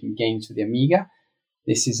in making games for the Amiga,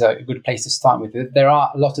 this is a good place to start with. There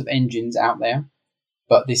are a lot of engines out there,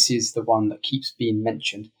 but this is the one that keeps being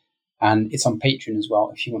mentioned, and it's on Patreon as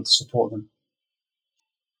well if you want to support them.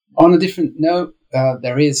 On a different note,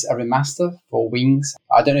 there is a remaster for Wings.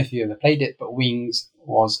 I don't know if you ever played it, but Wings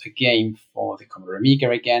was a game for the Commodore Amiga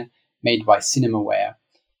again, made by Cinemaware.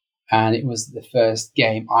 And it was the first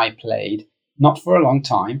game I played, not for a long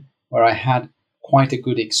time, where I had quite a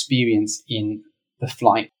good experience in the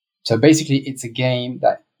flight. So basically, it's a game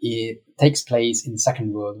that it takes place in the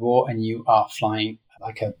Second World War, and you are flying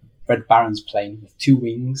like a Red Baron's plane with two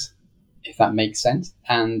wings, if that makes sense.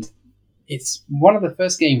 And it's one of the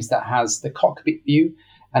first games that has the cockpit view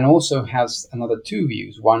and also has another two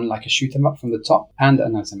views, one like a shoot 'em up from the top and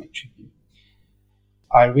an isometric view.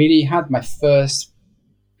 I really had my first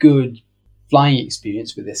good flying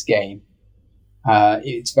experience with this game.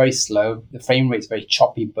 It's very slow. The frame rate's very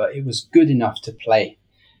choppy, but it was good enough to play.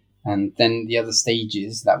 And then the other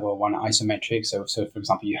stages that were one isometric. So for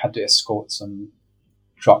example, you had to escort some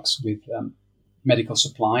trucks with medical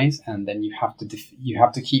supplies, and then you have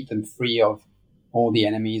to keep them free of all the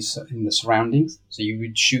enemies in the surroundings. So you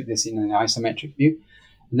would shoot this in an isometric view.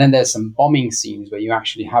 And then there's some bombing scenes where you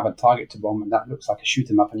actually have a target to bomb, and that looks like a shoot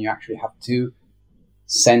 'em up, and you actually have to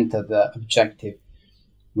center the objective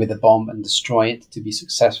with a bomb and destroy it to be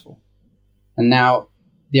successful. And now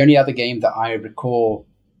the only other game that I recall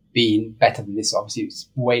been better than this. Obviously, it's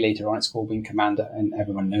way later on. It's called Wing Commander, and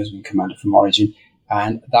everyone knows Wing Commander from Origin.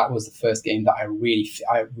 And that was the first game that I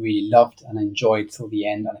really loved and enjoyed till the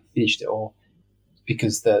end, and I finished it all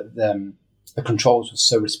because the controls were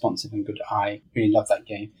so responsive and good. I really loved that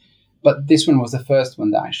game. But this one was the first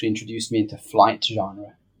one that actually introduced me into flight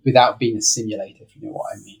genre without being a simulator, if you know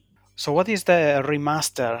what I mean. So, what is the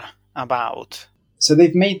remaster about? So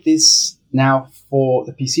they've made this now for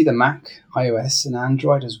the PC, the Mac, iOS, and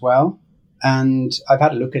Android as well. And I've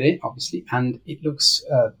had a look at it, obviously, and it looks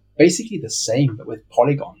basically the same, but with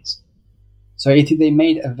polygons. So they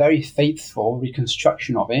made a very faithful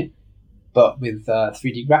reconstruction of it, but with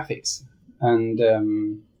 3D graphics.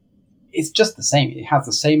 And it's just the same. It has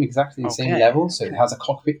the same, exactly the same level. So it has a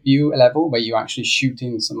cockpit view level where you're actually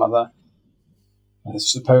shooting some other, I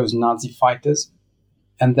suppose, Nazi fighters.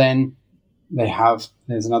 And then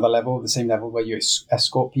there's another level, the same level where you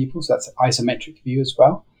escort people. So that's isometric view as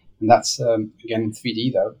well. And that's, again,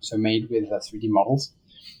 3D though. So made with 3D models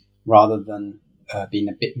rather than being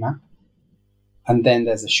a bitmap. And then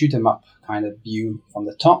there's a shoot 'em up kind of view from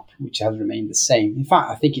the top, which has remained the same. In fact,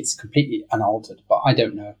 I think it's completely unaltered, but I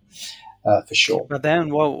don't know for sure. But then,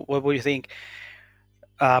 what would you think?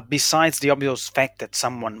 Besides the obvious fact that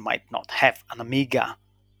someone might not have an Amiga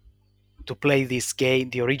to play this game,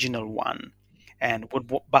 the original one, and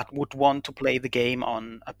would want to play the game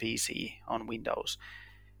on a PC on Windows,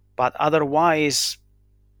 but otherwise,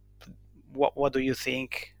 what do you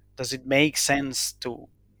think? Does it make sense to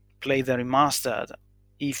play the remastered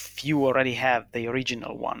if you already have the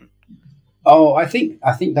original one? Oh, I think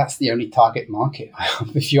that's the only target market.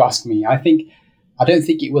 If you ask me, I don't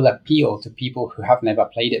think it will appeal to people who have never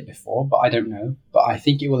played it before, but I don't know. But I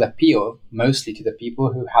think it will appeal mostly to the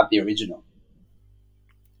people who had the original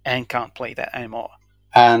and can't play that anymore,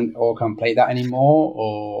 or can't play that anymore,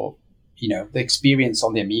 or the experience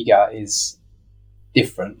on the Amiga is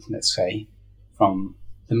different, let's say, from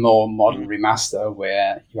the more modern remaster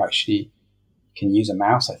where you actually can use a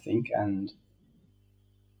mouse, I think, and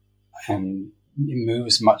it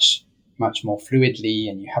moves much more fluidly,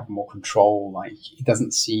 and you have more control. Like, it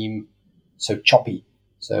doesn't seem so choppy,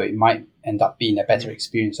 so it might end up being a better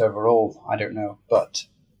experience overall. I don't know, but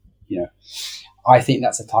I think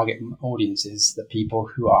that's the target audience, is the people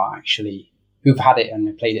who've had it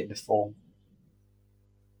and played it before.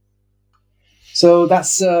 So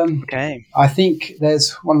that's okay. I think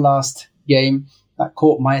there's one last game that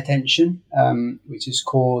caught my attention, which is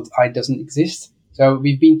called I Doesn't Exist. So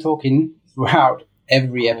we've been talking throughout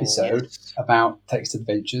every episode about text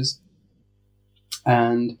adventures,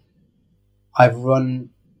 and I've run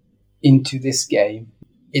into this game.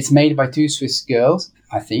 It's made by two Swiss girls,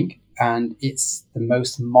 I think, and it's the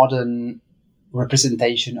most modern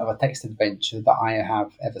representation of a text adventure that I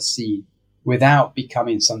have ever seen without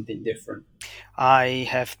becoming something different. I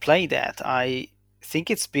have played that. I think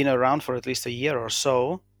it's been around for at least a year or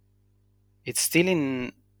so. It's still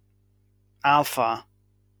in alpha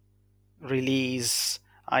release.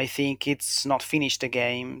 I think it's not finished the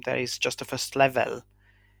game. There is just a first level.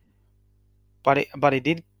 But it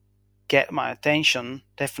did get my attention,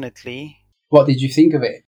 definitely. What did you think of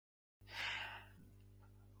it?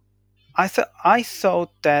 I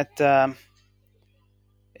thought that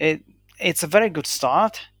it's a very good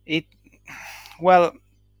start. Well,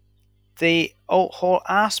 the whole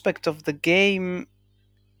aspect of the game,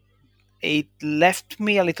 it left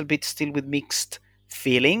me a little bit still with mixed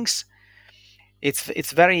feelings.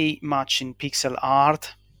 It's very much in pixel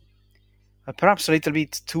art, perhaps a little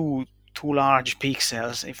bit too large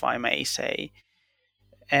pixels, if I may say.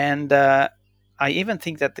 And I even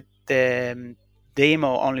think that the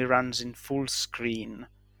demo only runs in full screen,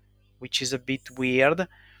 which is a bit weird.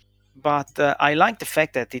 But I like the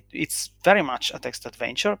fact that it's very much a text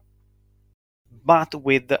adventure, but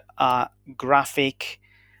with a graphic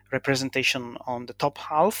representation on the top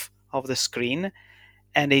half of the screen,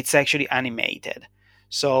 and it's actually animated.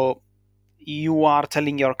 So you are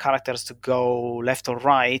telling your characters to go left or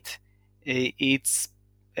right. It's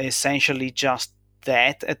essentially just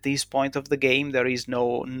that at this point of the game. There is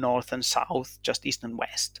no north and south, just east and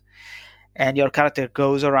west. And your character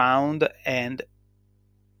goes around, and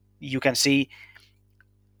you can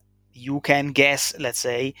guess, let's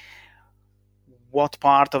say, what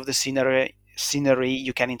part of the scenery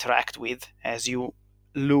you can interact with as you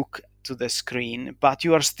look to the screen, but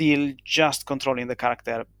you are still just controlling the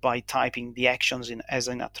character by typing the actions as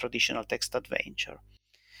in a traditional text adventure.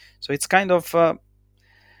 So it's kind of a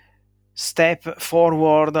step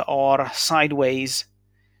forward or sideways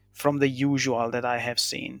from the usual that I have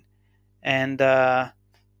seen. And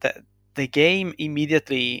the game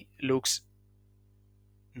immediately looks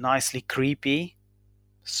nicely creepy,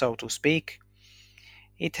 so to speak.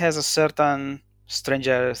 It has a certain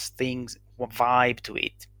Stranger Things vibe to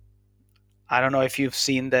it. I don't know if you've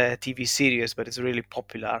seen the TV series, but it's really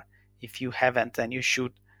popular. If you haven't, then you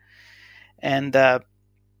should. And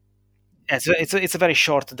it's a very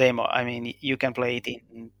short demo. I mean, you can play it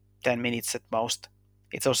in 10 minutes at most.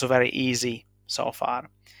 It's also very easy so far.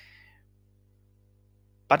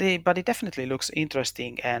 But it definitely looks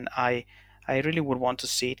interesting, and I really would want to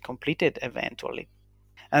see it completed eventually.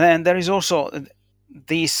 And then there is also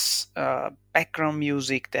this background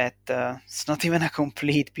music that it's not even a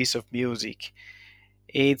complete piece of music.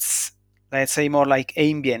 It's, let's say, more like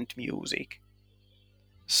ambient music,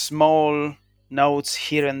 small notes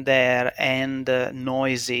here and there, and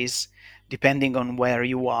noises depending on where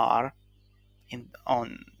you are in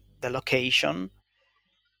on the location.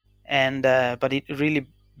 And but it really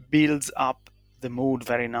builds up the mood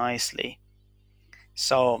very nicely.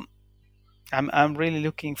 So I'm really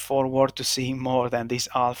looking forward to seeing more than this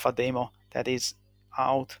alpha demo that is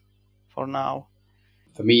out for now.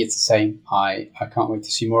 For me, it's the same. I can't wait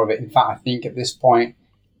to see more of it. In fact, I think at this point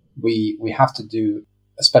we have to do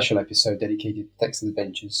a special episode dedicated to text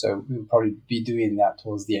adventures. So we'll probably be doing that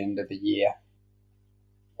towards the end of the year.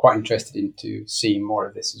 Quite interested into seeing more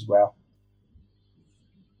of this as well.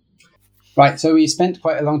 Right, so we spent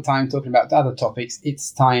quite a long time talking about other topics.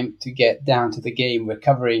 It's time to get down to the game we're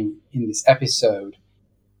covering in this episode.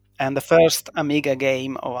 And the first Amiga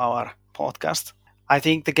game of our podcast, I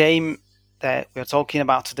think the game that we're talking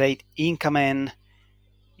about today, Inca Man,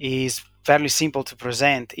 is fairly simple to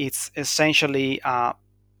present. It's essentially a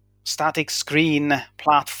static screen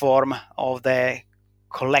platform of the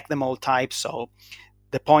collect them all type. So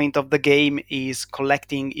the point of the game is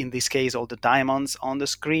collecting, in this case, all the diamonds on the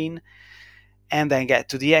screen, and then get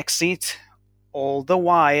to the exit, all the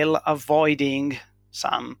while avoiding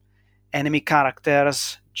some enemy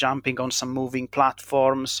characters, jumping on some moving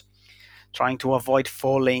platforms, trying to avoid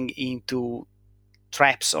falling into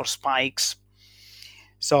traps or spikes.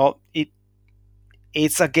 So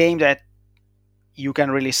it's a game that you can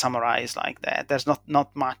really summarize like that. There's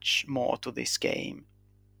not much more to this game.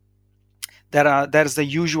 There's the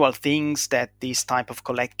usual things that these type of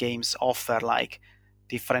collect games offer, like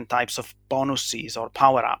different types of bonuses or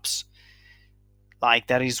power-ups. Like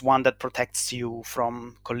there is one that protects you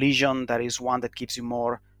from collision, there is one that gives you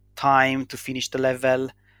more time to finish the level,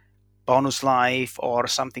 bonus life, or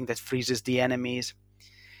something that freezes the enemies.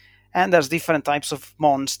 And there's different types of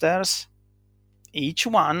monsters, each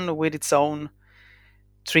one with its own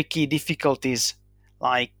tricky difficulties,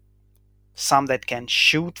 like some that can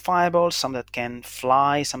shoot fireballs, some that can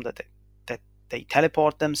fly, some that they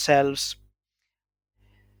teleport themselves.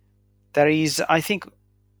 There is, I think,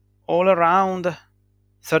 all around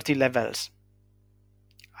 30 levels.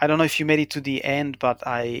 I don't know if you made it to the end, but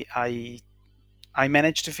I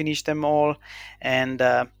managed to finish them all, and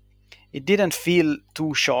it didn't feel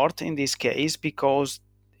too short in this case because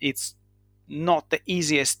it's not the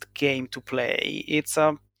easiest game to play. It's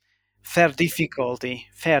a fair difficulty.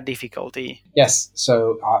 Fair difficulty. Yes,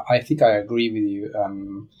 so I think I agree with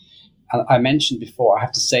you. I mentioned before, I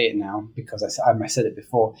have to say it now because I said it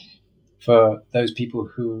before. For those people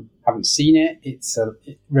who haven't seen it, it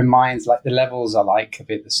reminds, like, the levels are like a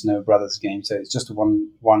bit the Snow Brothers game. So it's just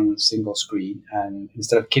one single screen, and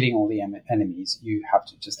instead of killing all the enemies, you have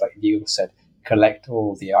to, just like Diego said, collect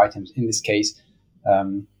all the items. In this case,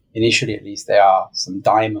 initially at least, there are some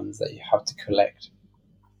diamonds that you have to collect.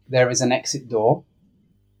 There is an exit door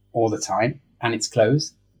all the time, and it's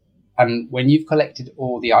closed. And when you've collected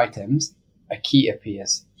all the items, a key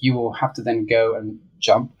appears. You will have to then go and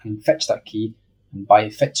jump and fetch that key. And by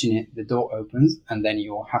fetching it, the door opens, and then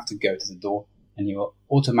you will have to go to the door, and you will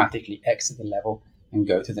automatically exit the level and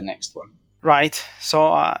go to the next one. Right. So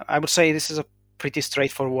I would say this is a pretty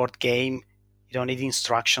straightforward game. You don't need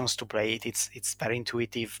instructions to play it. It's very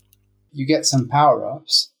intuitive. You get some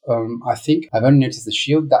power-ups. I think I've only noticed the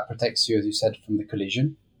shield that protects you, as you said, from the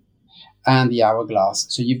collision, and the hourglass.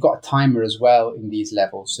 So you've got a timer as well in these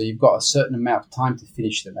levels. So you've got a certain amount of time to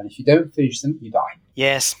finish them. And if you don't finish them, you die.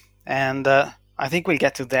 Yes, and I think we'll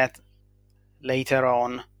get to that later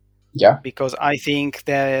on. Yeah. Because I think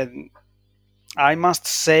that I must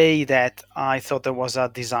say that I thought there was a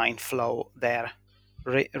design flaw there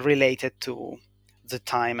related to the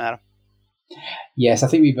timer. Yes, I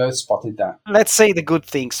think we both spotted that. Let's say the good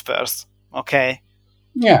things first, okay?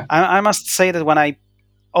 Yeah. I must say that when I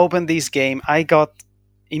opened this game, I got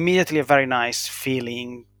immediately a very nice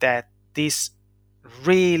feeling that this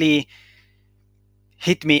really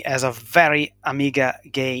hit me as a very Amiga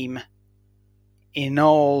game. in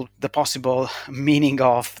all the possible meaning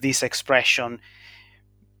of this expression,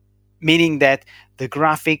 meaning that the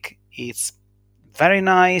graphic is very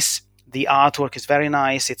nice, the artwork is very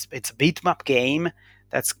nice. It's a bitmap game.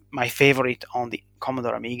 That's my favorite on the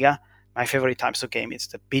Commodore Amiga. My favorite types of game is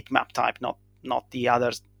the bitmap type, not the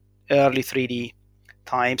other early 3D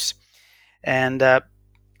types. And the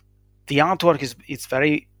artwork is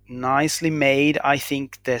very nicely made. I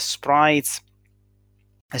think the sprites,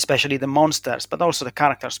 especially the monsters, but also the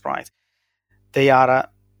character sprites, they are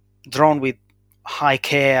drawn with high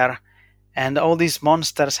care, and all these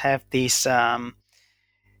monsters have this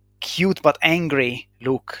cute but angry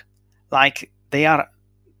look. Like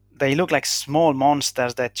they look like small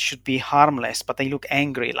monsters that should be harmless, but they look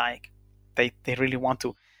angry, like they really want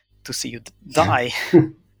to see you die.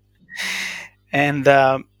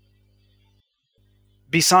 And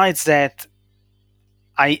besides that,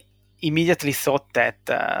 I immediately thought that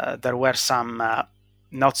there were some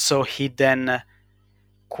not so hidden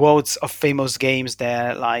quotes of famous games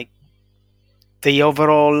there. Like the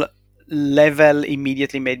overall level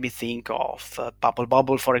immediately made me think of Bubble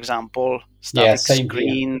Bobble, for example, Yeah, static same here.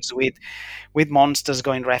 screens with monsters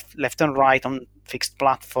going left and right on fixed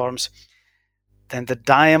platforms. Then the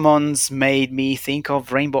diamonds made me think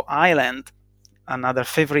of Rainbow Island, another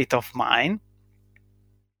favorite of mine.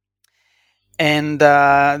 And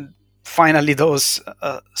finally, those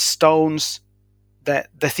stones.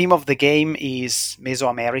 The theme of the game is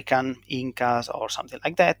Mesoamerican Incas or something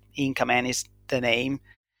like that. Inca Man is the name.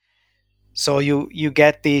 So you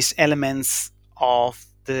get these elements of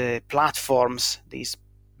the platforms, these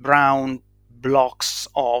brown blocks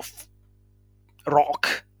of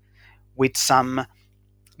rock with some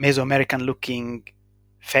Mesoamerican looking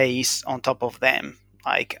face on top of them,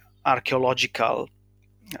 like archaeological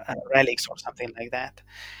relics or something like that.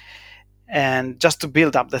 And just to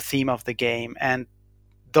build up the theme of the game. And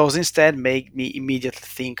those instead make me immediately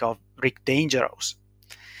think of Rick Dangerous.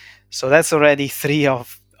 So that's already three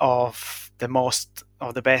of the most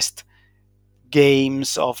of the best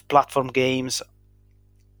games of platform games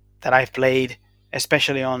that I've played,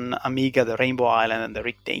 especially on Amiga, the Rainbow Island and the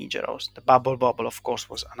Rick Dangerous. The Bubble Bobble, of course,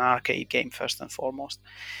 was an arcade game first and foremost.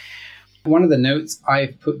 One of the notes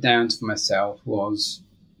I've put down for myself was,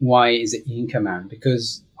 why is it Inca Man?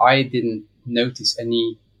 Because I didn't notice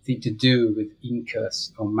anything to do with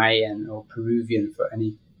Incas or Mayan or Peruvian, for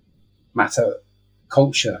any matter,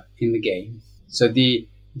 culture in the game. So the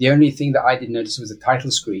only thing that I did notice was the title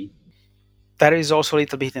screen. There is also a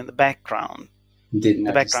little bit in the background, Didn't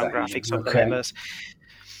the notice background that either. graphics of the Okay. levels.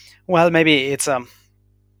 Well, maybe it's a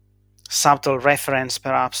subtle reference,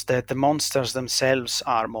 perhaps, that the monsters themselves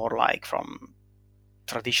are more like from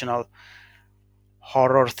traditional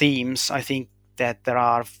horror themes. I think that there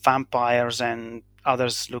are vampires and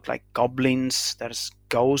others look like goblins. There's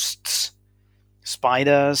ghosts,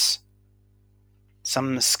 spiders,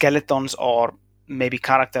 some skeletons, or maybe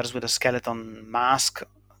characters with a skeleton mask.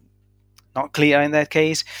 Not clear in that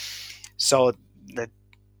case. So the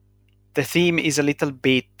the theme is a little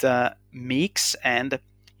bit mixed, and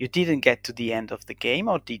you didn't get to the end of the game,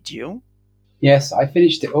 or did you? Yes, I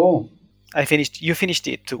finished it all. You finished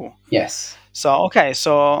it too. Yes. So okay,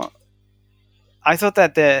 so I thought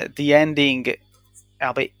that the ending,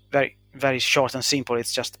 I'll be very short and simple.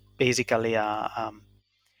 It's just basically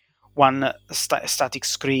one static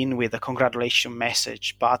screen with a congratulation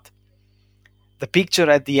message, but the picture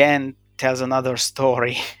at the end tells another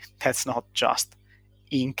story. That's not just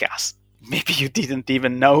Incas. Maybe you didn't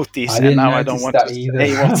even notice, I and didn't now I don't notice want to that either.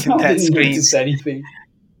 say what's in I that didn't screen. notice anything.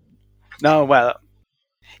 No, well,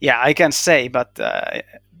 yeah, I can say, but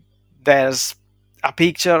there's a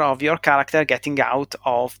picture of your character getting out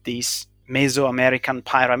of this Mesoamerican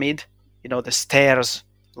pyramid, the stairs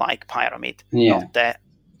like pyramid, Yeah.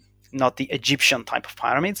 not the Egyptian type of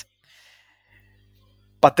pyramids.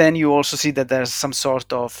 But then you also see that there's some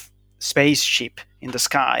sort of spaceship in the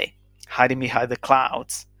sky hiding behind the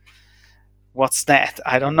clouds. What's that?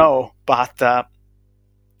 I don't know. But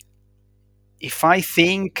if I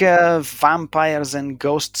think vampires and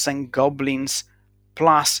ghosts and goblins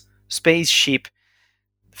plus spaceship,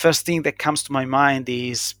 first thing that comes to my mind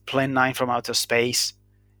is Plan 9 from Outer Space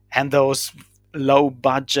and those low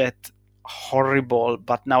budget, horrible,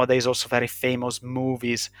 but nowadays also very famous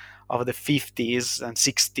movies of the 50s and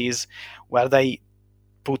 60s where they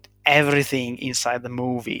put everything inside the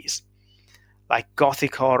movies, like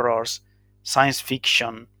gothic horrors, science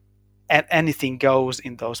fiction, and anything goes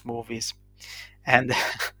in those movies. And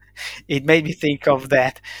it made me think of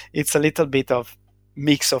that. It's a little bit of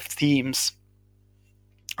mix of themes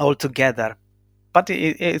all together, but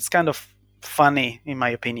it's kind of funny in my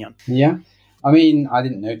opinion. Yeah. I mean, I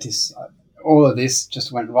didn't notice. All of this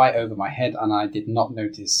just went right over my head, and I did not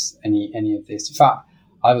notice any of this. In fact,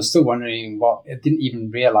 I was still wondering what. I didn't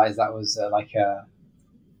even realize that was like a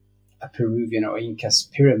Peruvian or Inca's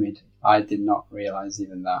pyramid. I did not realize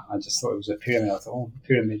even that. I just thought it was a pyramid. I thought, oh,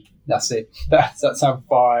 pyramid. That's it. That's how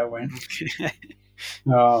far I went.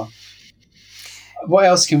 Oh, what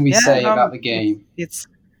else can we Yeah, say no, about the it's game? it's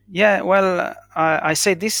yeah. Well, I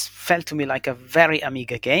say this felt to me like a very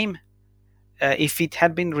Amiga game. If it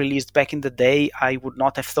had been released back in the day, I would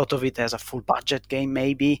not have thought of it as a full budget game,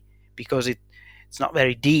 maybe because it's not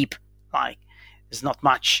very deep. Like there's not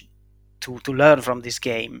much to learn from this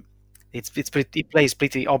game. It plays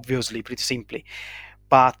pretty obviously, pretty simply,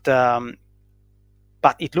 but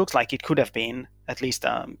but it looks like it could have been at least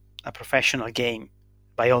a professional game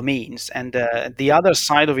by all means. And the other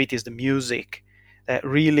side of it is the music that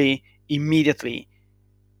really immediately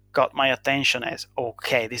got my attention as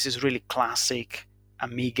okay, this is really classic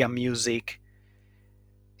Amiga music,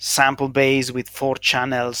 sample base with 4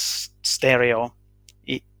 channels, stereo.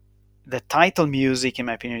 It, the title music, in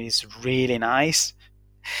my opinion, is really nice.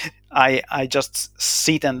 I just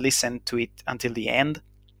sit and listen to it until the end.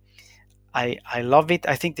 I love it.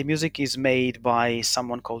 I think the music is made by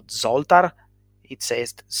someone called Zoltar. It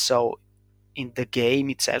says so in the game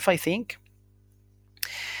itself, I think.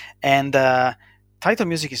 And title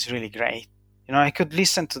music is really great. You know, I could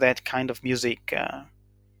listen to that kind of music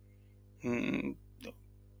mm,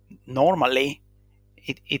 normally.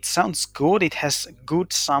 It sounds good. It has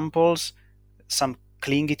good samples, some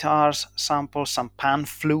clean guitars samples, some pan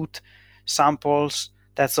flute samples.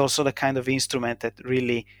 That's also the kind of instrument that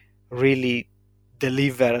really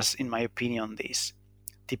delivers, in my opinion, this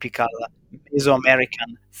typical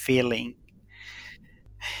Mesoamerican feeling.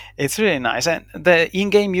 It's really nice. And the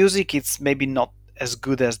in-game music, it's maybe not as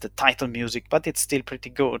good as the title music, but it's still pretty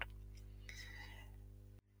good.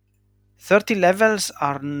 30 levels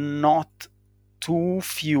are not too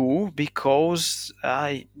few because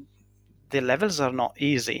the levels are not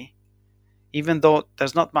easy. Even though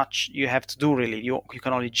there's not much you have to do really. You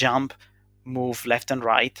can only jump, move left and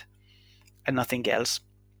right, and nothing else.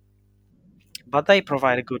 But they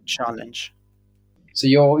provide a good challenge. So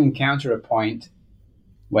you'll encounter a point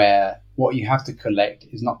where what you have to collect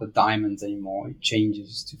is not the diamonds anymore. It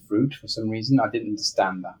changes to fruit for some reason. I didn't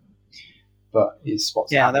understand that, but it's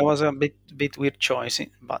what's Yeah, that happening. was a bit weird choice,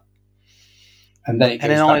 but And then it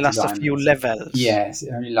and it goes only back to lasts a few diamonds. levels. Yes,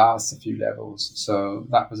 it only lasts a few levels, so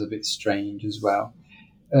that was a bit strange as well.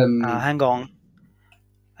 Hang on,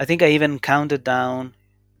 I think I even counted down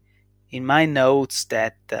in my notes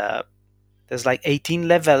that there's like 18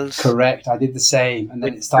 levels Correct, I did the same, and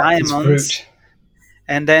then with it starts with diamonds, fruit.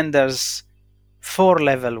 and then there's 4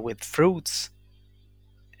 level with fruits,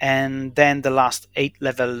 and then the last 8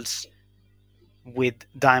 levels with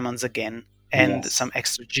diamonds again and Yes, some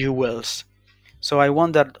extra jewels. So I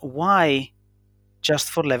wondered why just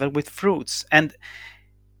 4 level with fruits. And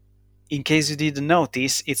in case you didn't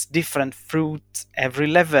notice, it's different fruit every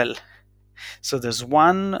level. So there's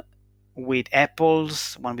one with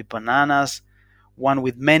apples, one with bananas, one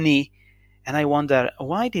with many. And I wonder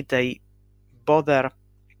why did they bother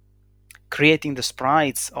creating the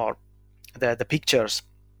sprites or the pictures,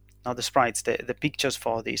 not the sprites, the pictures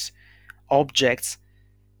for these objects,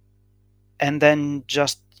 and then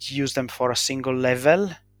just use them for a single level,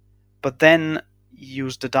 but then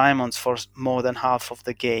use the diamonds for more than half of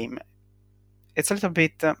the game. It's a little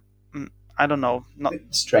bit, I don't know, not bit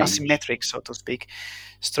strange. asymmetric, so to speak.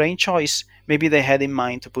 Strange choice. Maybe they had in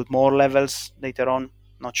mind to put more levels later on.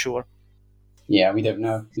 Not sure. Yeah, we don't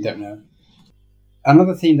know. We don't know.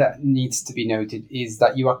 Another thing that needs to be noted is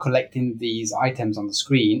that you are collecting these items on the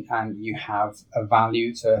screen and you have a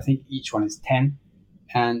value. So I think each one is 10,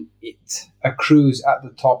 and it accrues at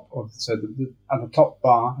the top of at the top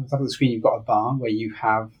bar, at the top of the screen, you've got a bar where you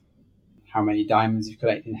have how many diamonds you've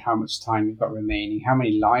collected, how much time you've got remaining, how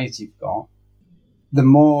many lives you've got. The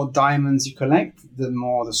more diamonds you collect, the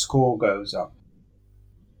more the score goes up.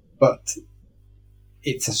 But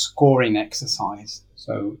it's a scoring exercise,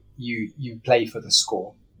 so you play for the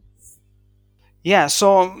score. Yeah,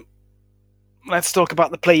 so let's talk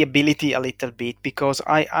about the playability a little bit because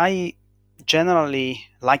I generally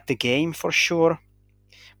like the game for sure.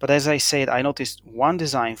 But as I said, I noticed one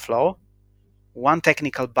design flaw, one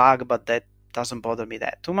technical bug, but that doesn't bother me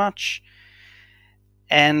that too much,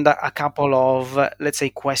 and a couple of, let's say,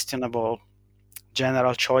 questionable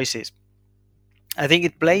general choices. I think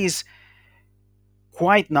it plays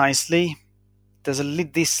quite nicely. There's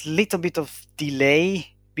this little bit of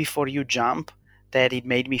delay before you jump that it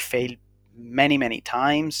made me fail many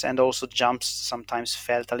times, and also jumps sometimes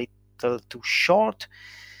felt a little too short,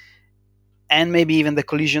 and maybe even the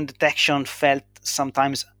collision detection felt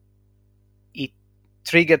sometimes it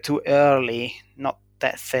triggered too early, not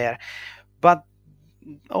that fair. But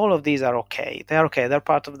all of these are okay. They're okay. They're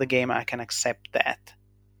part of the game. I can accept that.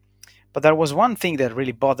 But there was one thing that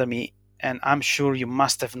really bothered me, and I'm sure you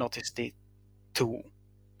must have noticed it too,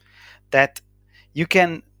 that you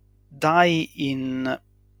can die in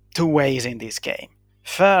two ways in this game.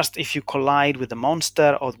 First, if you collide with the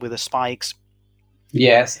monster or with the spikes,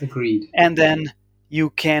 Yes, agreed. and then you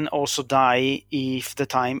can also die if the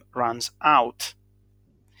time runs out.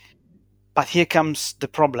 But here comes the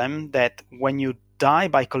problem that when you die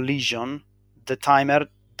by collision, the timer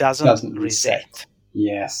doesn't Doesn't reset. reset.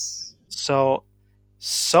 Yes.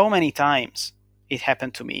 So many times it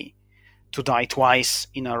happened to me to die twice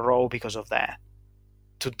in a row because of that.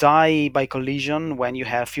 To die by collision when you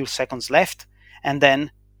have few seconds left, and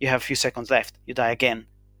then you have a few seconds left, you die again.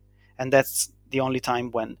 And that's the only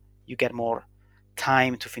time when you get more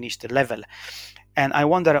time to finish the level. And I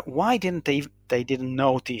wonder why didn't they didn't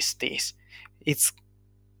notice this. It's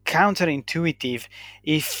counterintuitive.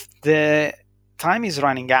 If the time is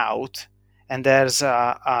running out and there's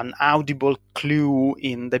an audible clue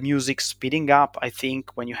in the music speeding up, I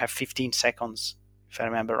think when you have 15 seconds, if I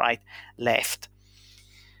remember right, left.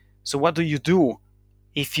 So what do you do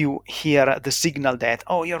if you hear the signal that,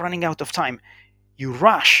 oh, you're running out of time? You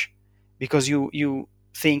rush because you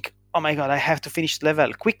think, oh my god, I have to finish the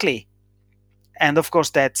level quickly. And of course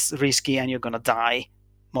that's risky and you're gonna die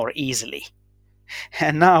more easily.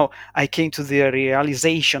 And now I came to the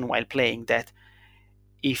realization while playing that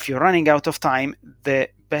if you're running out of time, the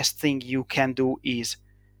best thing you can do is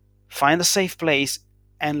find a safe place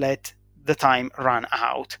and let the time run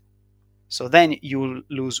out. So then you'll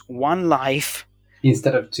lose one life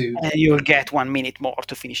Instead of two. and you'll get 1 minute more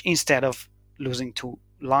to finish instead of losing two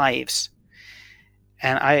lives.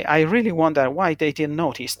 And I really wonder why they didn't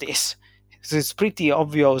notice this. So it's pretty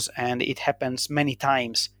obvious and it happens many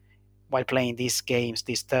times while playing these games,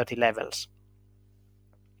 these 30 levels.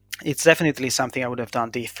 It's definitely something I would have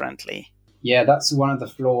done differently. Yeah, that's one of the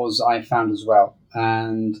flaws I found as well.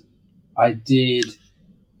 And I did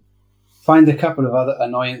find a couple of other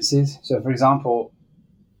annoyances. So, for example,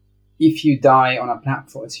 if you die on a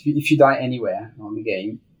platform, if you die anywhere on the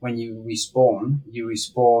game, when you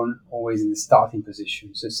respawn always in the starting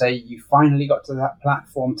position. So, say you finally got to that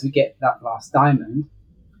platform to get that last diamond,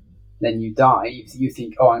 then you die. You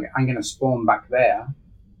think, oh, I'm going to spawn back there.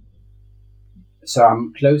 So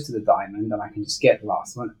I'm close to the diamond and I can just get the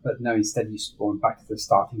last one. But no, instead you spawn back to the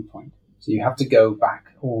starting point. So you have to go back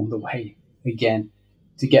all the way again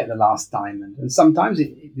to get the last diamond. And sometimes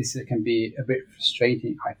this can be a bit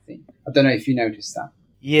frustrating, I think. I don't know if you noticed that.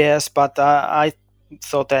 Yes, but I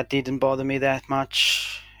thought that didn't bother me that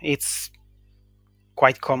much. It's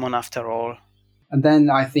quite common after all. And then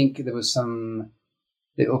I think there was some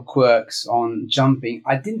little quirks on jumping.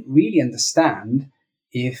 I didn't really understand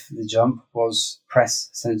if the jump was press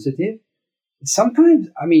sensitive. Sometimes,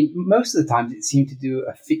 I mean, most of the times it seemed to do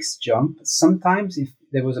a fixed jump. Sometimes if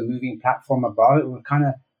there was a moving platform above, it would kind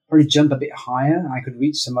of probably jump a bit higher and I could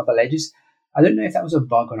reach some other ledges. I don't know if that was a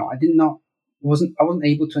bug or not. I wasn't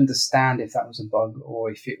able to understand if that was a bug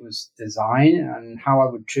or if it was design and how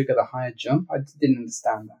I would trigger the higher jump. I didn't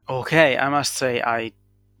understand that. Okay, I must say I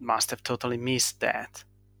must have totally missed that.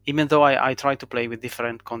 Even though I tried to play with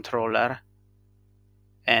different controller,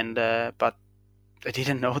 and but I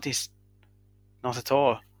didn't notice, not at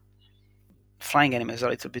all. Flying enemies are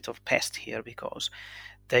a little bit of pest here because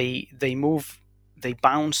they move, they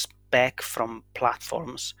bounce back from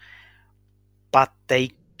platforms, but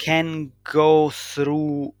they can go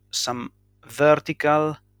through some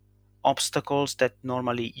vertical obstacles that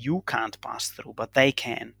normally you can't pass through, but they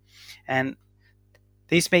can. And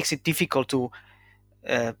this makes it difficult to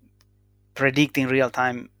uh, predict in real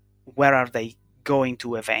time where are they going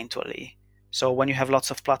to eventually. So when you have lots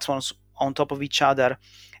of platforms on top of each other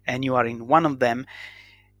and you are in one of them,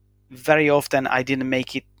 very often I didn't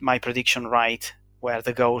make it my prediction right where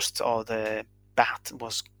the ghost or the bat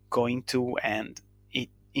was going to, and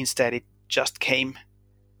instead it just came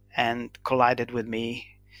and collided with me.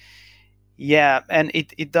 Yeah, and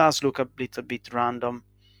it does look a little bit random,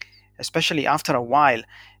 especially after a while.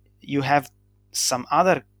 You have some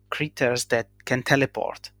other critters that can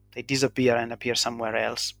teleport. They disappear and appear somewhere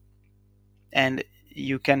else. And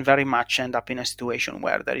you can very much end up in a situation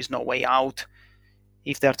where there is no way out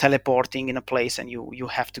if they're teleporting in a place and you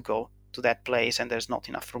have to go to that place and there's not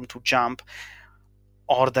enough room to jump,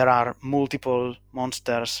 or there are multiple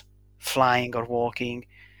monsters flying or walking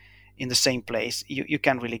in the same place. You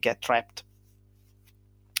can really get trapped.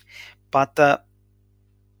 But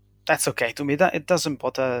that's okay to me. That it doesn't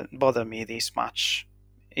bother me this much.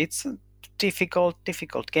 It's a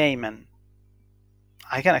difficult game, and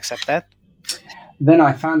I can accept that. Then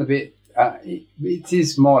I found a bit. It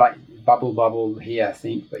is more like bubble here, I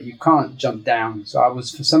think, but you can't jump down. So I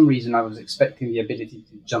was, for some reason, I was expecting the ability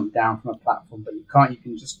to jump down from a platform, but you can't. You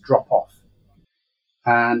can just drop off,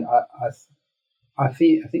 and I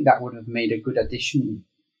think that would have made a good addition,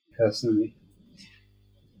 personally.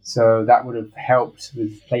 So that would have helped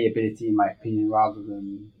with playability, in my opinion, rather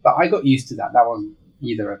than. But I got used to that. That wasn't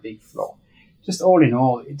either a big flaw. Just all in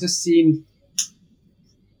all, it just seemed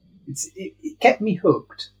it kept me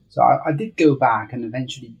hooked. So I did go back and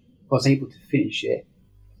eventually was able to finish it.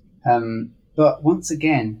 But once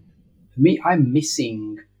again, for me, I'm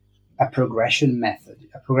missing a progression method,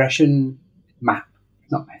 a progression map,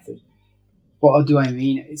 not method. What do I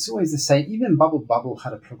mean? It's always the same. Even Bubble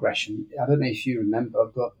had a progression. I don't know if you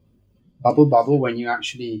remember, but Bubble, when you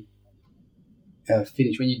actually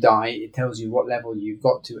finish, when you die, it tells you what level you've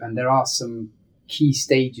got to, and there are some key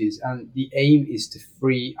stages, and the aim is to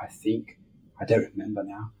free. I think I don't remember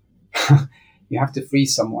now. You have to free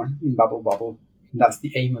someone in Bubble, and that's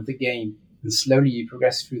the aim of the game. And slowly you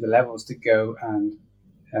progress through the levels to go and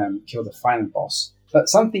kill the final boss. But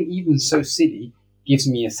something even so silly gives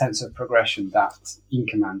me a sense of progression that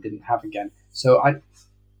Inca Man didn't have again. So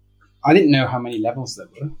I didn't know how many levels there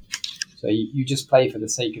were. So you just play for the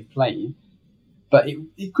sake of playing. But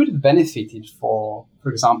it could have benefited for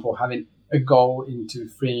example, having a goal into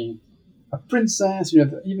freeing a princess,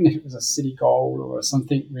 even if it was a silly goal or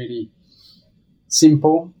something really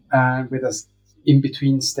simple, and with a in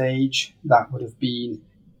between stage that would have been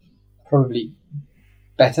probably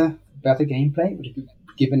better gameplay, would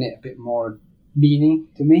have given it a bit more meaning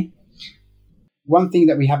to me. One thing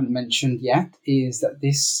that we haven't mentioned yet is that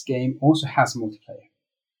this game also has multiplayer.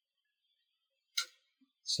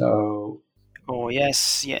 So Oh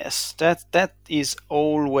yes, yes. That is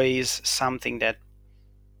always something that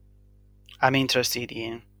I'm interested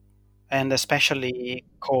in, and especially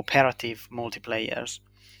cooperative multiplayers,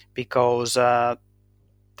 because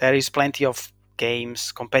there is plenty of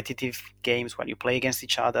games, competitive games where you play against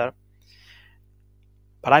each other,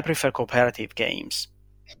 but I prefer cooperative games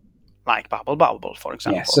like Bubble, for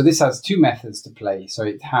yeah, so example. this has two methods to play. So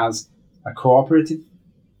it has a cooperative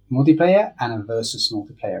multiplayer and a versus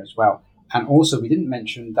multiplayer as well. And also, we didn't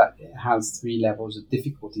mention that it has three levels of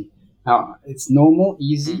difficulty. Now, it's normal, Mm.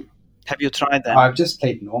 easy. Have you tried them? I've just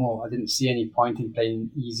played normal. I didn't see any point in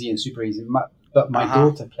playing easy and super easy. But my Uh huh.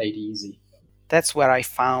 daughter played easy. That's where I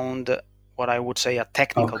found what I would say a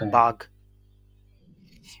technical Okay. bug,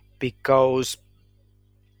 because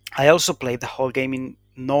I also played the whole game in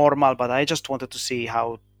normal, but I just wanted to see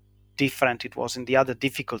how different it was in the other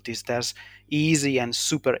difficulties. There's easy and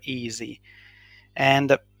super easy.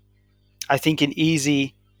 And I think in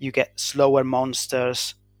easy, you get slower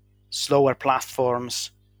monsters, slower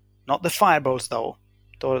platforms, not the fireballs though.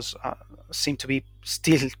 Those seem to be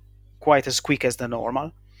still quite as quick as the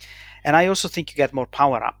normal. And I also think you get more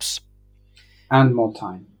power ups. And more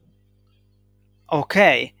time.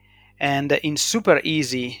 Okay. And in super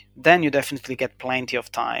easy, then you definitely get plenty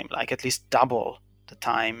of time, like at least double the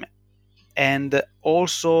time. And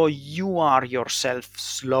also, you are yourself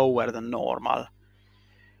slower than normal.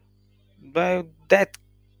 But that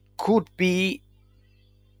could be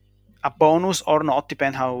a bonus or not,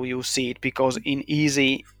 depend how you see it, because in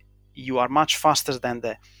easy, you are much faster than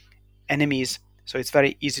the enemies, so it's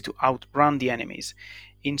very easy to outrun the enemies.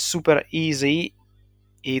 In super easy,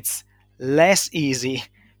 it's less easy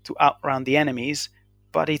to outrun the enemies,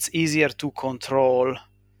 but it's easier to control,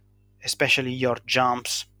 especially your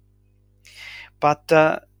jumps. But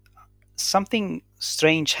something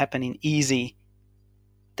strange happened in easy,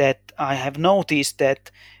 that I have noticed that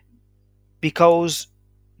because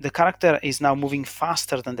the character is now moving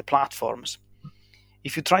faster than the platforms,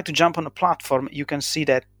 if you try to jump on a platform, you can see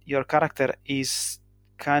that your character is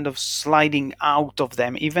kind of sliding out of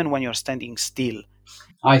them even when you're standing still.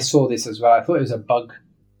 I saw this as well. I thought it was a bug.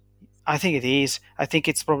 I think it is. I think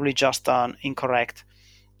it's probably just an incorrect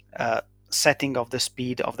uh, setting of the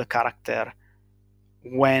speed of the character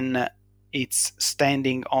when it's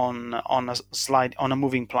standing on a slide on a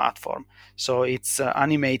moving platform. So it's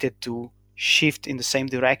animated to shift in the same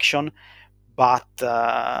direction, but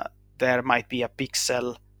there might be a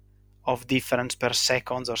pixel of difference per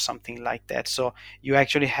seconds or something like that. So you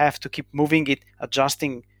actually have to keep moving it,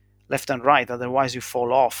 adjusting left and right, otherwise you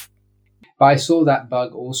fall off. But I saw that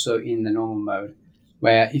bug also in the normal mode.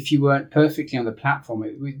 where if you weren't perfectly on the platform,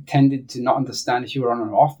 we tended to not understand if you were on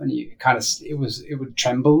or off, and you kind of it would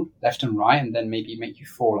tremble left and right, and then maybe make you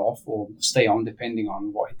fall off or stay on depending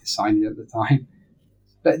on what it decided at the time.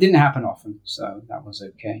 But it didn't happen often, so that was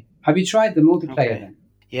okay. Have you tried the multiplayer Okay. then?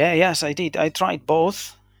 Yeah, yes, I did. I tried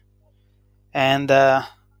both, and I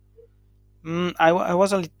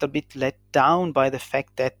was a little bit let down by the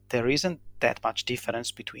fact that there isn't that much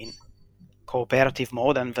difference between cooperative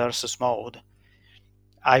mode and versus mode.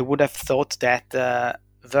 I would have thought that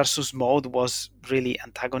versus mode was really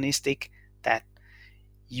antagonistic, that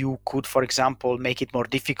you could, for example, make it more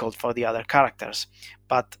difficult for the other characters.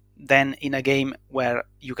 But then in a game where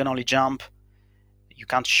you can only jump, you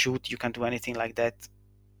can't shoot, you can't do anything like that,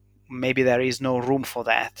 maybe there is no room for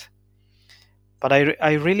that. But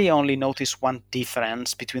I really only noticed one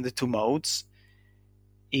difference between the two modes,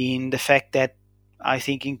 in the fact that I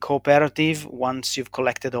think in cooperative, once you've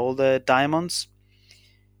collected all the diamonds,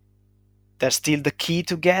 there's still the key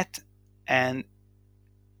to get, and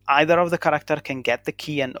either of the character can get the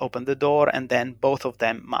key and open the door, and then both of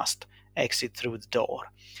them must exit through the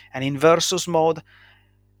door. And in versus mode,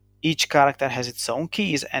 each character has its own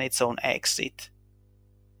keys and its own exit.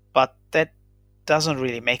 But that doesn't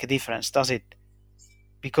really make a difference, does it?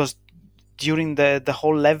 Because during the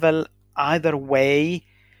whole level, either way,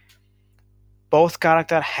 both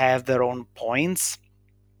characters have their own points,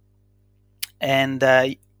 and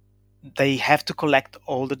they have to collect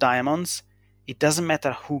all the diamonds. It doesn't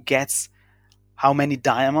matter who gets how many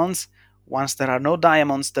diamonds. Once there are no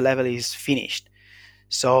diamonds, the level is finished.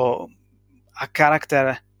 So a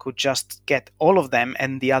character could just get all of them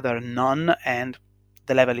and the other none, and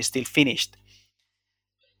the level is still finished.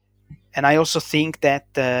 And I also think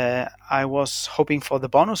that I was hoping for the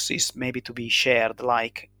bonuses maybe to be shared.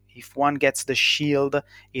 Like if one gets the shield,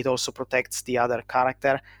 it also protects the other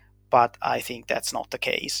character. But I think that's not the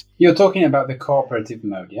case. You're talking about the cooperative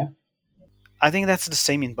mode, yeah? I think that's the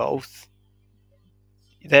same in both.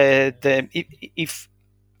 If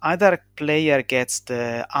either player gets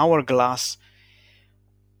the hourglass,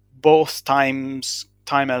 both times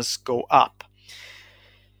timers go up.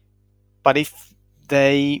 But if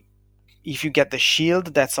you get the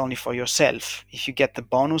shield, that's only for yourself. If you get the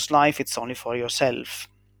bonus life, it's only for yourself.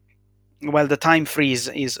 Well, the time freeze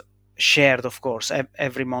is shared, of course.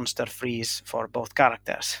 Every monster freeze for both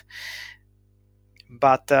characters.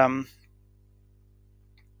 But did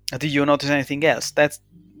you notice anything else? That's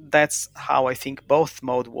how I think both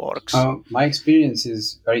mode works. My experience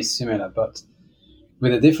is very similar, but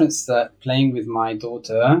with the difference that playing with my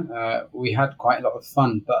daughter, we had quite a lot of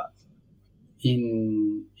fun, but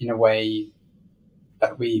in a way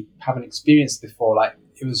that we haven't experienced before. Like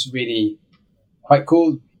it was really quite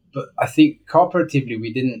cool, but I think cooperatively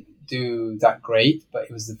we didn't do that great. But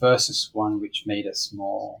it was the versus one which made us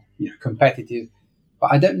more, competitive.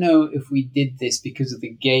 But I don't know if we did this because of the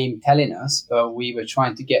game telling us, but we were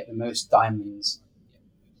trying to get the most diamonds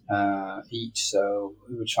each. So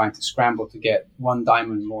we were trying to scramble to get one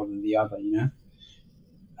diamond more than the other,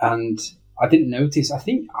 And I didn't notice.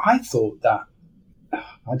 I thought that,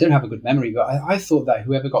 I don't have a good memory, but I thought that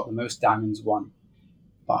whoever got the most diamonds won.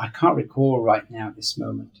 But I can't recall right now at this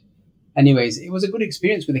moment. Anyways, it was a good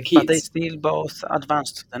experience with the But they kids. still both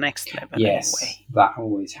advance to the next level Yes, anyway. that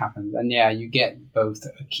always happens. And yeah, you get both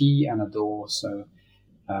a key and a door. So,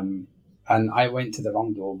 and I went to the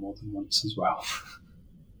wrong door more than once as well.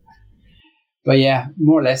 But yeah,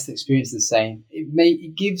 more or less the experience is the same.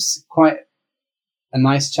 It gives quite a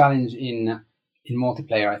nice challenge in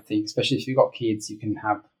multiplayer, I think, especially if you've got kids, you can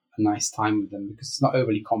have a nice time with them because it's not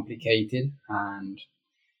overly complicated, and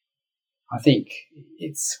I think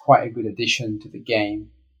it's quite a good addition to the game,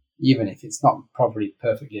 even if it's not probably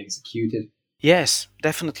perfectly executed. Yes,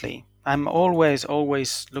 definitely. I'm always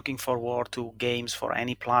looking forward to games for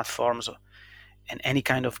any platforms and any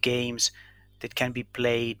kind of games that can be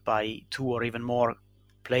played by two or even more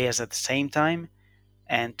players at the same time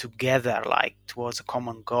and together, like towards a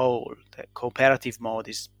common goal. The cooperative mode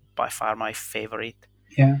is by far my favorite.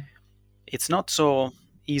 Yeah, It's not so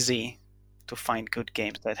easy to find good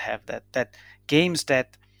games that have that games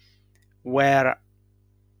that where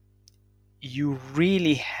you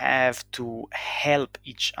really have to help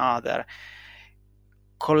each other.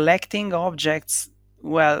 Collecting objects,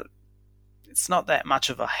 well, it's not that much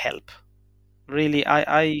of a help. Really,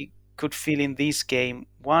 I could feel in this game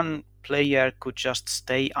one player could just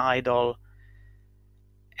stay idle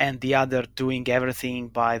and the other doing everything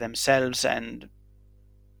by themselves, and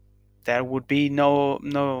there would be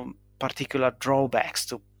no particular drawbacks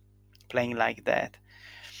to playing like that.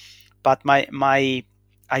 But my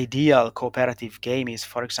ideal cooperative game is,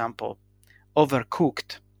 for example,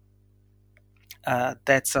 Overcooked.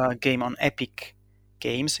 That's a game on Epic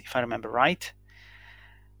Games, if I remember right.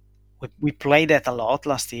 We played that a lot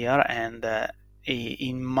last year, and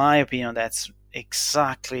in my opinion, that's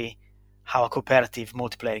exactly how a cooperative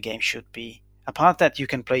multiplayer game should be. Apart that you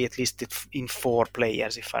can play at least in 4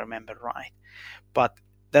 players, if I remember right. But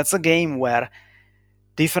that's a game where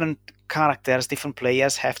different characters, different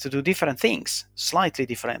players have to do different things, slightly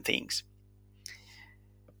different things.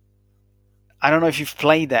 I don't know if you've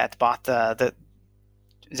played that, but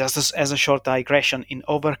just as a short digression, in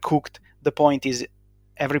Overcooked, the point is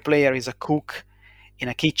every player is a cook in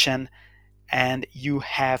a kitchen, and you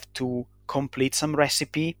have to complete some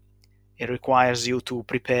recipe. It requires you to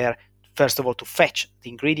prepare, first of all, to fetch the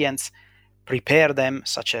ingredients, prepare them,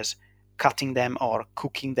 such as cutting them or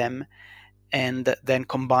cooking them, and then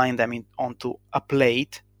combine them onto a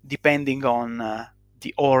plate, depending on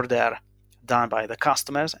the order done by the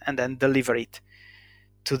customers, and then deliver it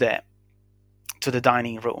to the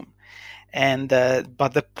dining room. And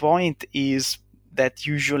but the point is that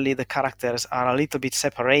usually the characters are a little bit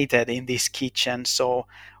separated in this kitchen, so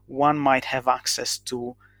one might have access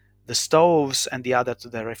to the stoves and the other to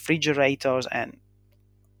the refrigerators, and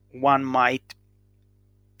one might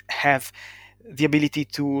have the ability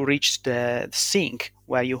to reach the sink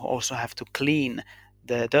where you also have to clean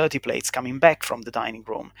the dirty plates coming back from the dining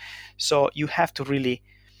room. So you have to really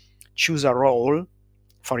choose a role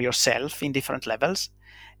for yourself in different levels,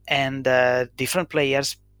 and different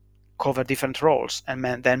players cover different roles, and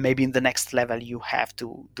then maybe in the next level you have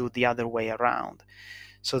to do the other way around.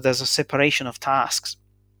 So there's a separation of tasks,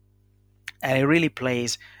 and it really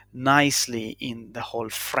plays nicely in the whole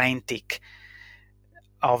frantic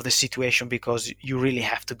of the situation, because you really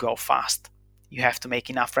have to go fast. You have to make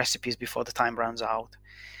enough recipes before the time runs out.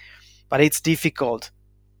 But it's difficult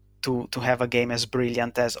to have a game as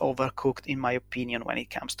brilliant as Overcooked, in my opinion, when it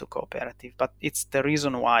comes to cooperative. But it's the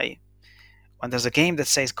reason why when there's a game that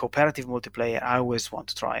says cooperative multiplayer, I always want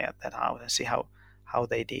to try that out and see how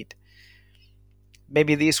they did.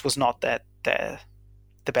 Maybe this was not the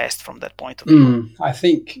best from that point of view. I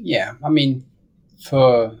think, yeah. I mean,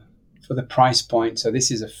 for the price point, so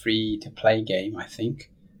this is a free to play game, I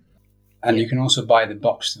think, and Yeah. you can also buy the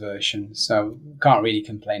boxed version, so can't really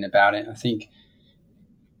complain about it. I think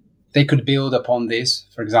they could build upon this.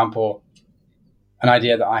 For example, an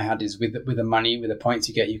idea that I had is with the money, with the points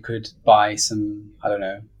you get, you could buy some, I don't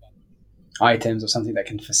know, items or something that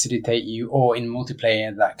can facilitate you, or in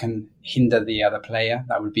multiplayer that can hinder the other player.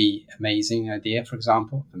 That would be amazing idea, for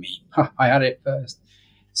example, for me. I had it first.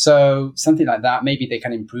 So something like that, maybe they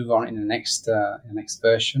can improve on in the next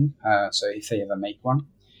version. So if they ever make one,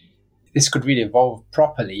 this could really evolve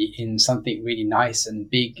properly in something really nice and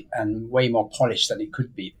big and way more polished than it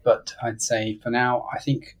could be. But I'd say for now, I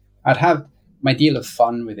think I'd have my deal of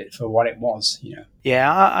fun with it for what it was, you know.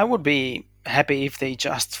 Yeah, I would be happy if they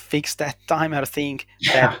just fix that timer thing.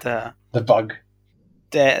 Yeah, That the bug.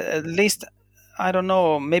 at least, I don't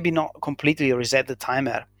know, maybe not completely reset the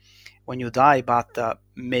timer when you die, but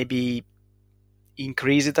maybe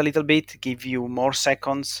increase it a little bit, give you more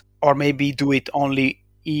seconds, or maybe do it only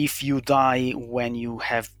if you die when you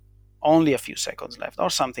have only a few seconds left, or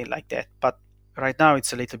something like that. But right now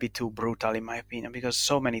it's a little bit too brutal, in my opinion, because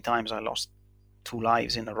so many times I lost 2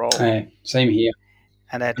 lives in a row, Same here.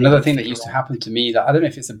 and that Another didn't thing that feel used to right. happen to me, that I don't know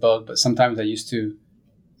if it's a bug, but sometimes I used to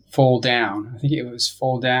fall down. I think it was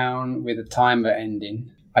fall down with a timer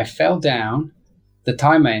ending. I fell down, the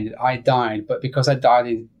timer ended, I died, but because I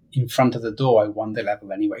died in front of the door, I won the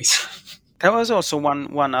level anyways. There was also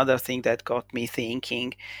one other thing that got me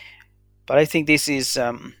thinking, but I think this is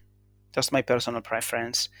just my personal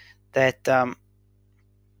preference. That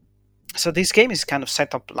so this game is kind of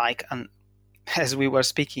set up like an, as we were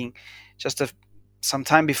speaking just some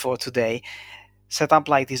time before today, set up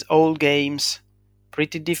like these old games,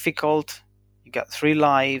 pretty difficult. You got 3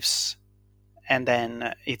 lives, and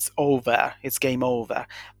then it's over. It's game over.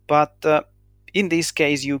 But in this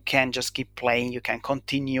case, you can just keep playing. You can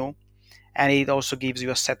continue, and it also gives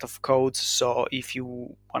you a set of codes. So if you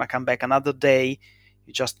want to come back another day,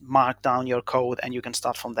 you just mark down your code, and you can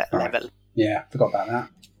start from that Right. level. Yeah, forgot about that.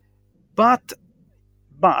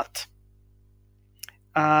 But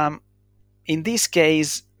in this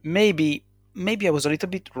case, maybe I was a little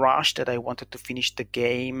bit rushed that I wanted to finish the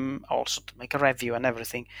game, also to make a review and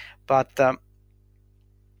everything. But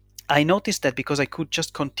I noticed that because I could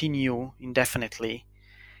just continue indefinitely,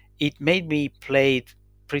 it made me play it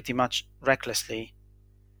pretty much recklessly.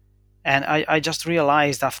 And I just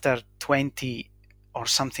realized after 20 or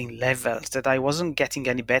something levels that I wasn't getting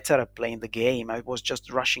any better at playing the game. I was just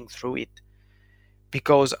rushing through it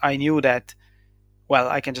because I knew that well,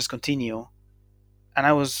 I can just continue. And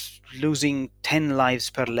I was losing 10 lives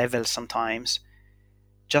per level sometimes,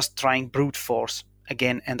 just trying brute force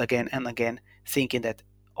again and again and again, thinking that,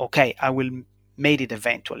 okay, I will made it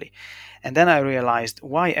eventually. And then I realized,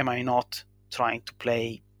 why am I not trying to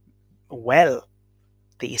play well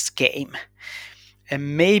this game?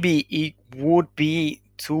 And maybe it would be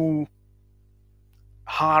too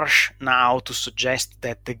harsh now to suggest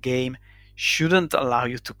that the game shouldn't allow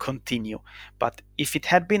you to continue. But if it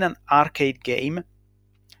had been an arcade game,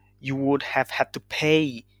 you would have had to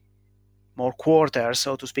pay more quarters,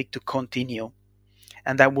 so to speak, to continue.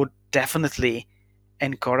 And that would definitely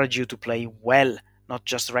encourage you to play well, not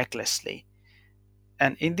just recklessly.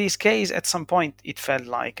 And in this case, at some point, it felt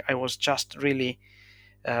like I was just really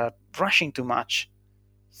rushing too much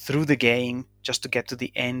through the game just to get to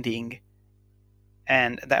the ending,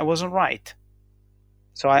 and that wasn't right.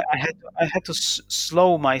 So I had to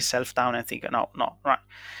slow myself down and think, no, no, right.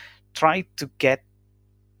 Try to get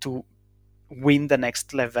to win the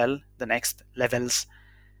next level, the next levels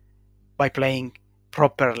by playing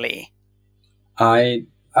properly. I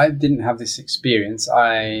didn't have this experience.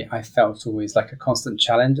 I felt always like a constant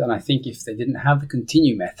challenge, and I think if they didn't have the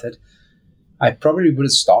continue method, I probably would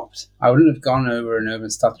have stopped. I wouldn't have gone over and over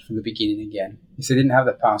and started from the beginning again. If they didn't have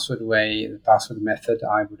the password method,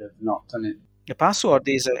 I would have not done it. The password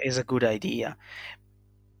is a good idea.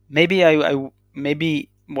 Maybe maybe,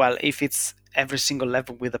 well, if it's every single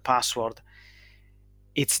level with a password,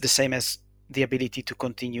 it's the same as the ability to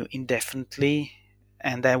continue indefinitely,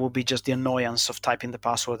 and that would be just the annoyance of typing the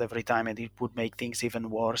password every time, and it would make things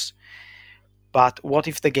even worse. But what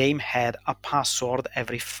if the game had a password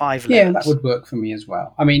every 5 levels? Yeah, that would work for me as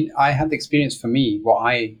well. I mean, I had the experience for me. What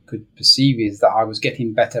I could perceive is that I was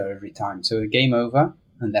getting better every time. So the game over,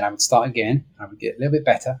 and then I would start again. I would get a little bit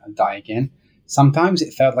better and die again. Sometimes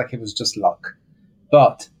it felt like it was just luck.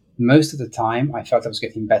 But most of the time, I felt I was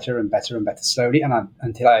getting better and better and better slowly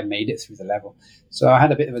until I made it through the level. So I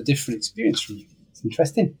had a bit of a different experience from you. It's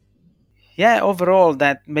interesting. Yeah, overall,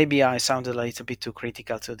 that maybe I sounded a little bit too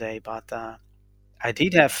critical today, but I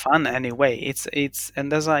did have fun anyway.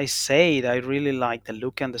 And as I said, I really like the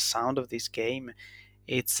look and the sound of this game.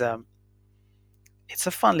 It's um, it's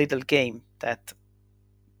a fun little game that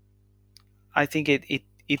I think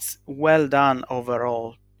it's well done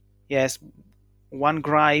overall. Yes, one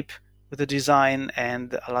gripe with the design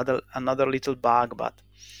and another little bug, but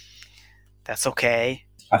that's okay.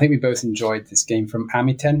 I think we both enjoyed this game from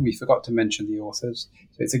Amiten. We forgot to mention the authors.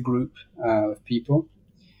 So it's a group of people.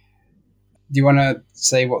 Do you want to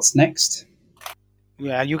say what's next?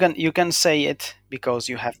 Yeah, you can say it because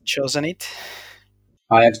you have chosen it.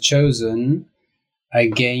 I have chosen a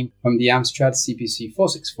game from the Amstrad CPC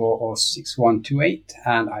 464 or 6128,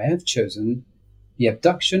 and I have chosen The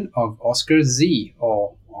Abduction of Oscar Z,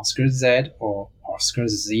 or Oscar Z, or Oscar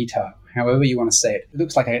Zeta, however you want to say it. It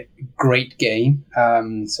looks like a great game,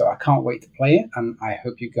 so I can't wait to play it, and I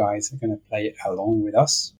hope you guys are going to play it along with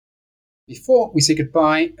us. Before we say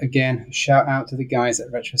goodbye, again, a shout out to the guys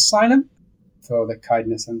at Retro Asylum for their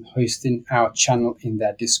kindness and hosting our channel in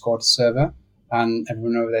their Discord server. And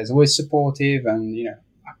everyone over there is always supportive, and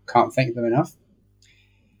I can't thank them enough.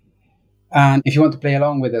 And if you want to play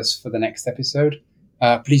along with us for the next episode,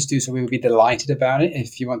 please do so. We will be delighted about it.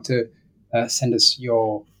 If you want to send us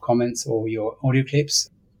your comments or your audio clips,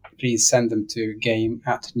 please send them to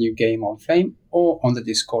game@newgameonflame or on the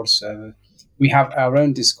Discord server. We have our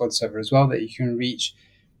own Discord server as well that you can reach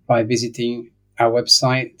by visiting our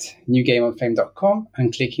website, newgameonflame.com,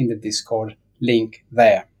 and clicking the Discord link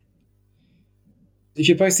there. If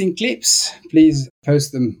you're posting clips, please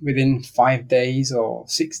post them within 5 days or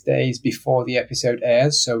 6 days before the episode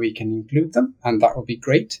airs so we can include them, and that would be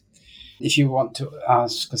great. If you want to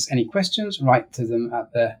ask us any questions, write to them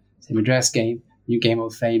at the same address,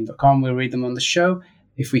 newgameonflame.com. We'll read them on the show.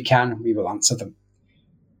 If we can, we will answer them.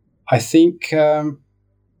 I think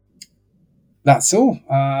that's all.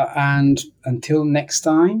 And until next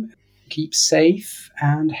time, keep safe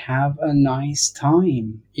and have a nice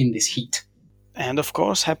time in this heat. And of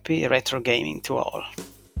course, happy retro gaming to all.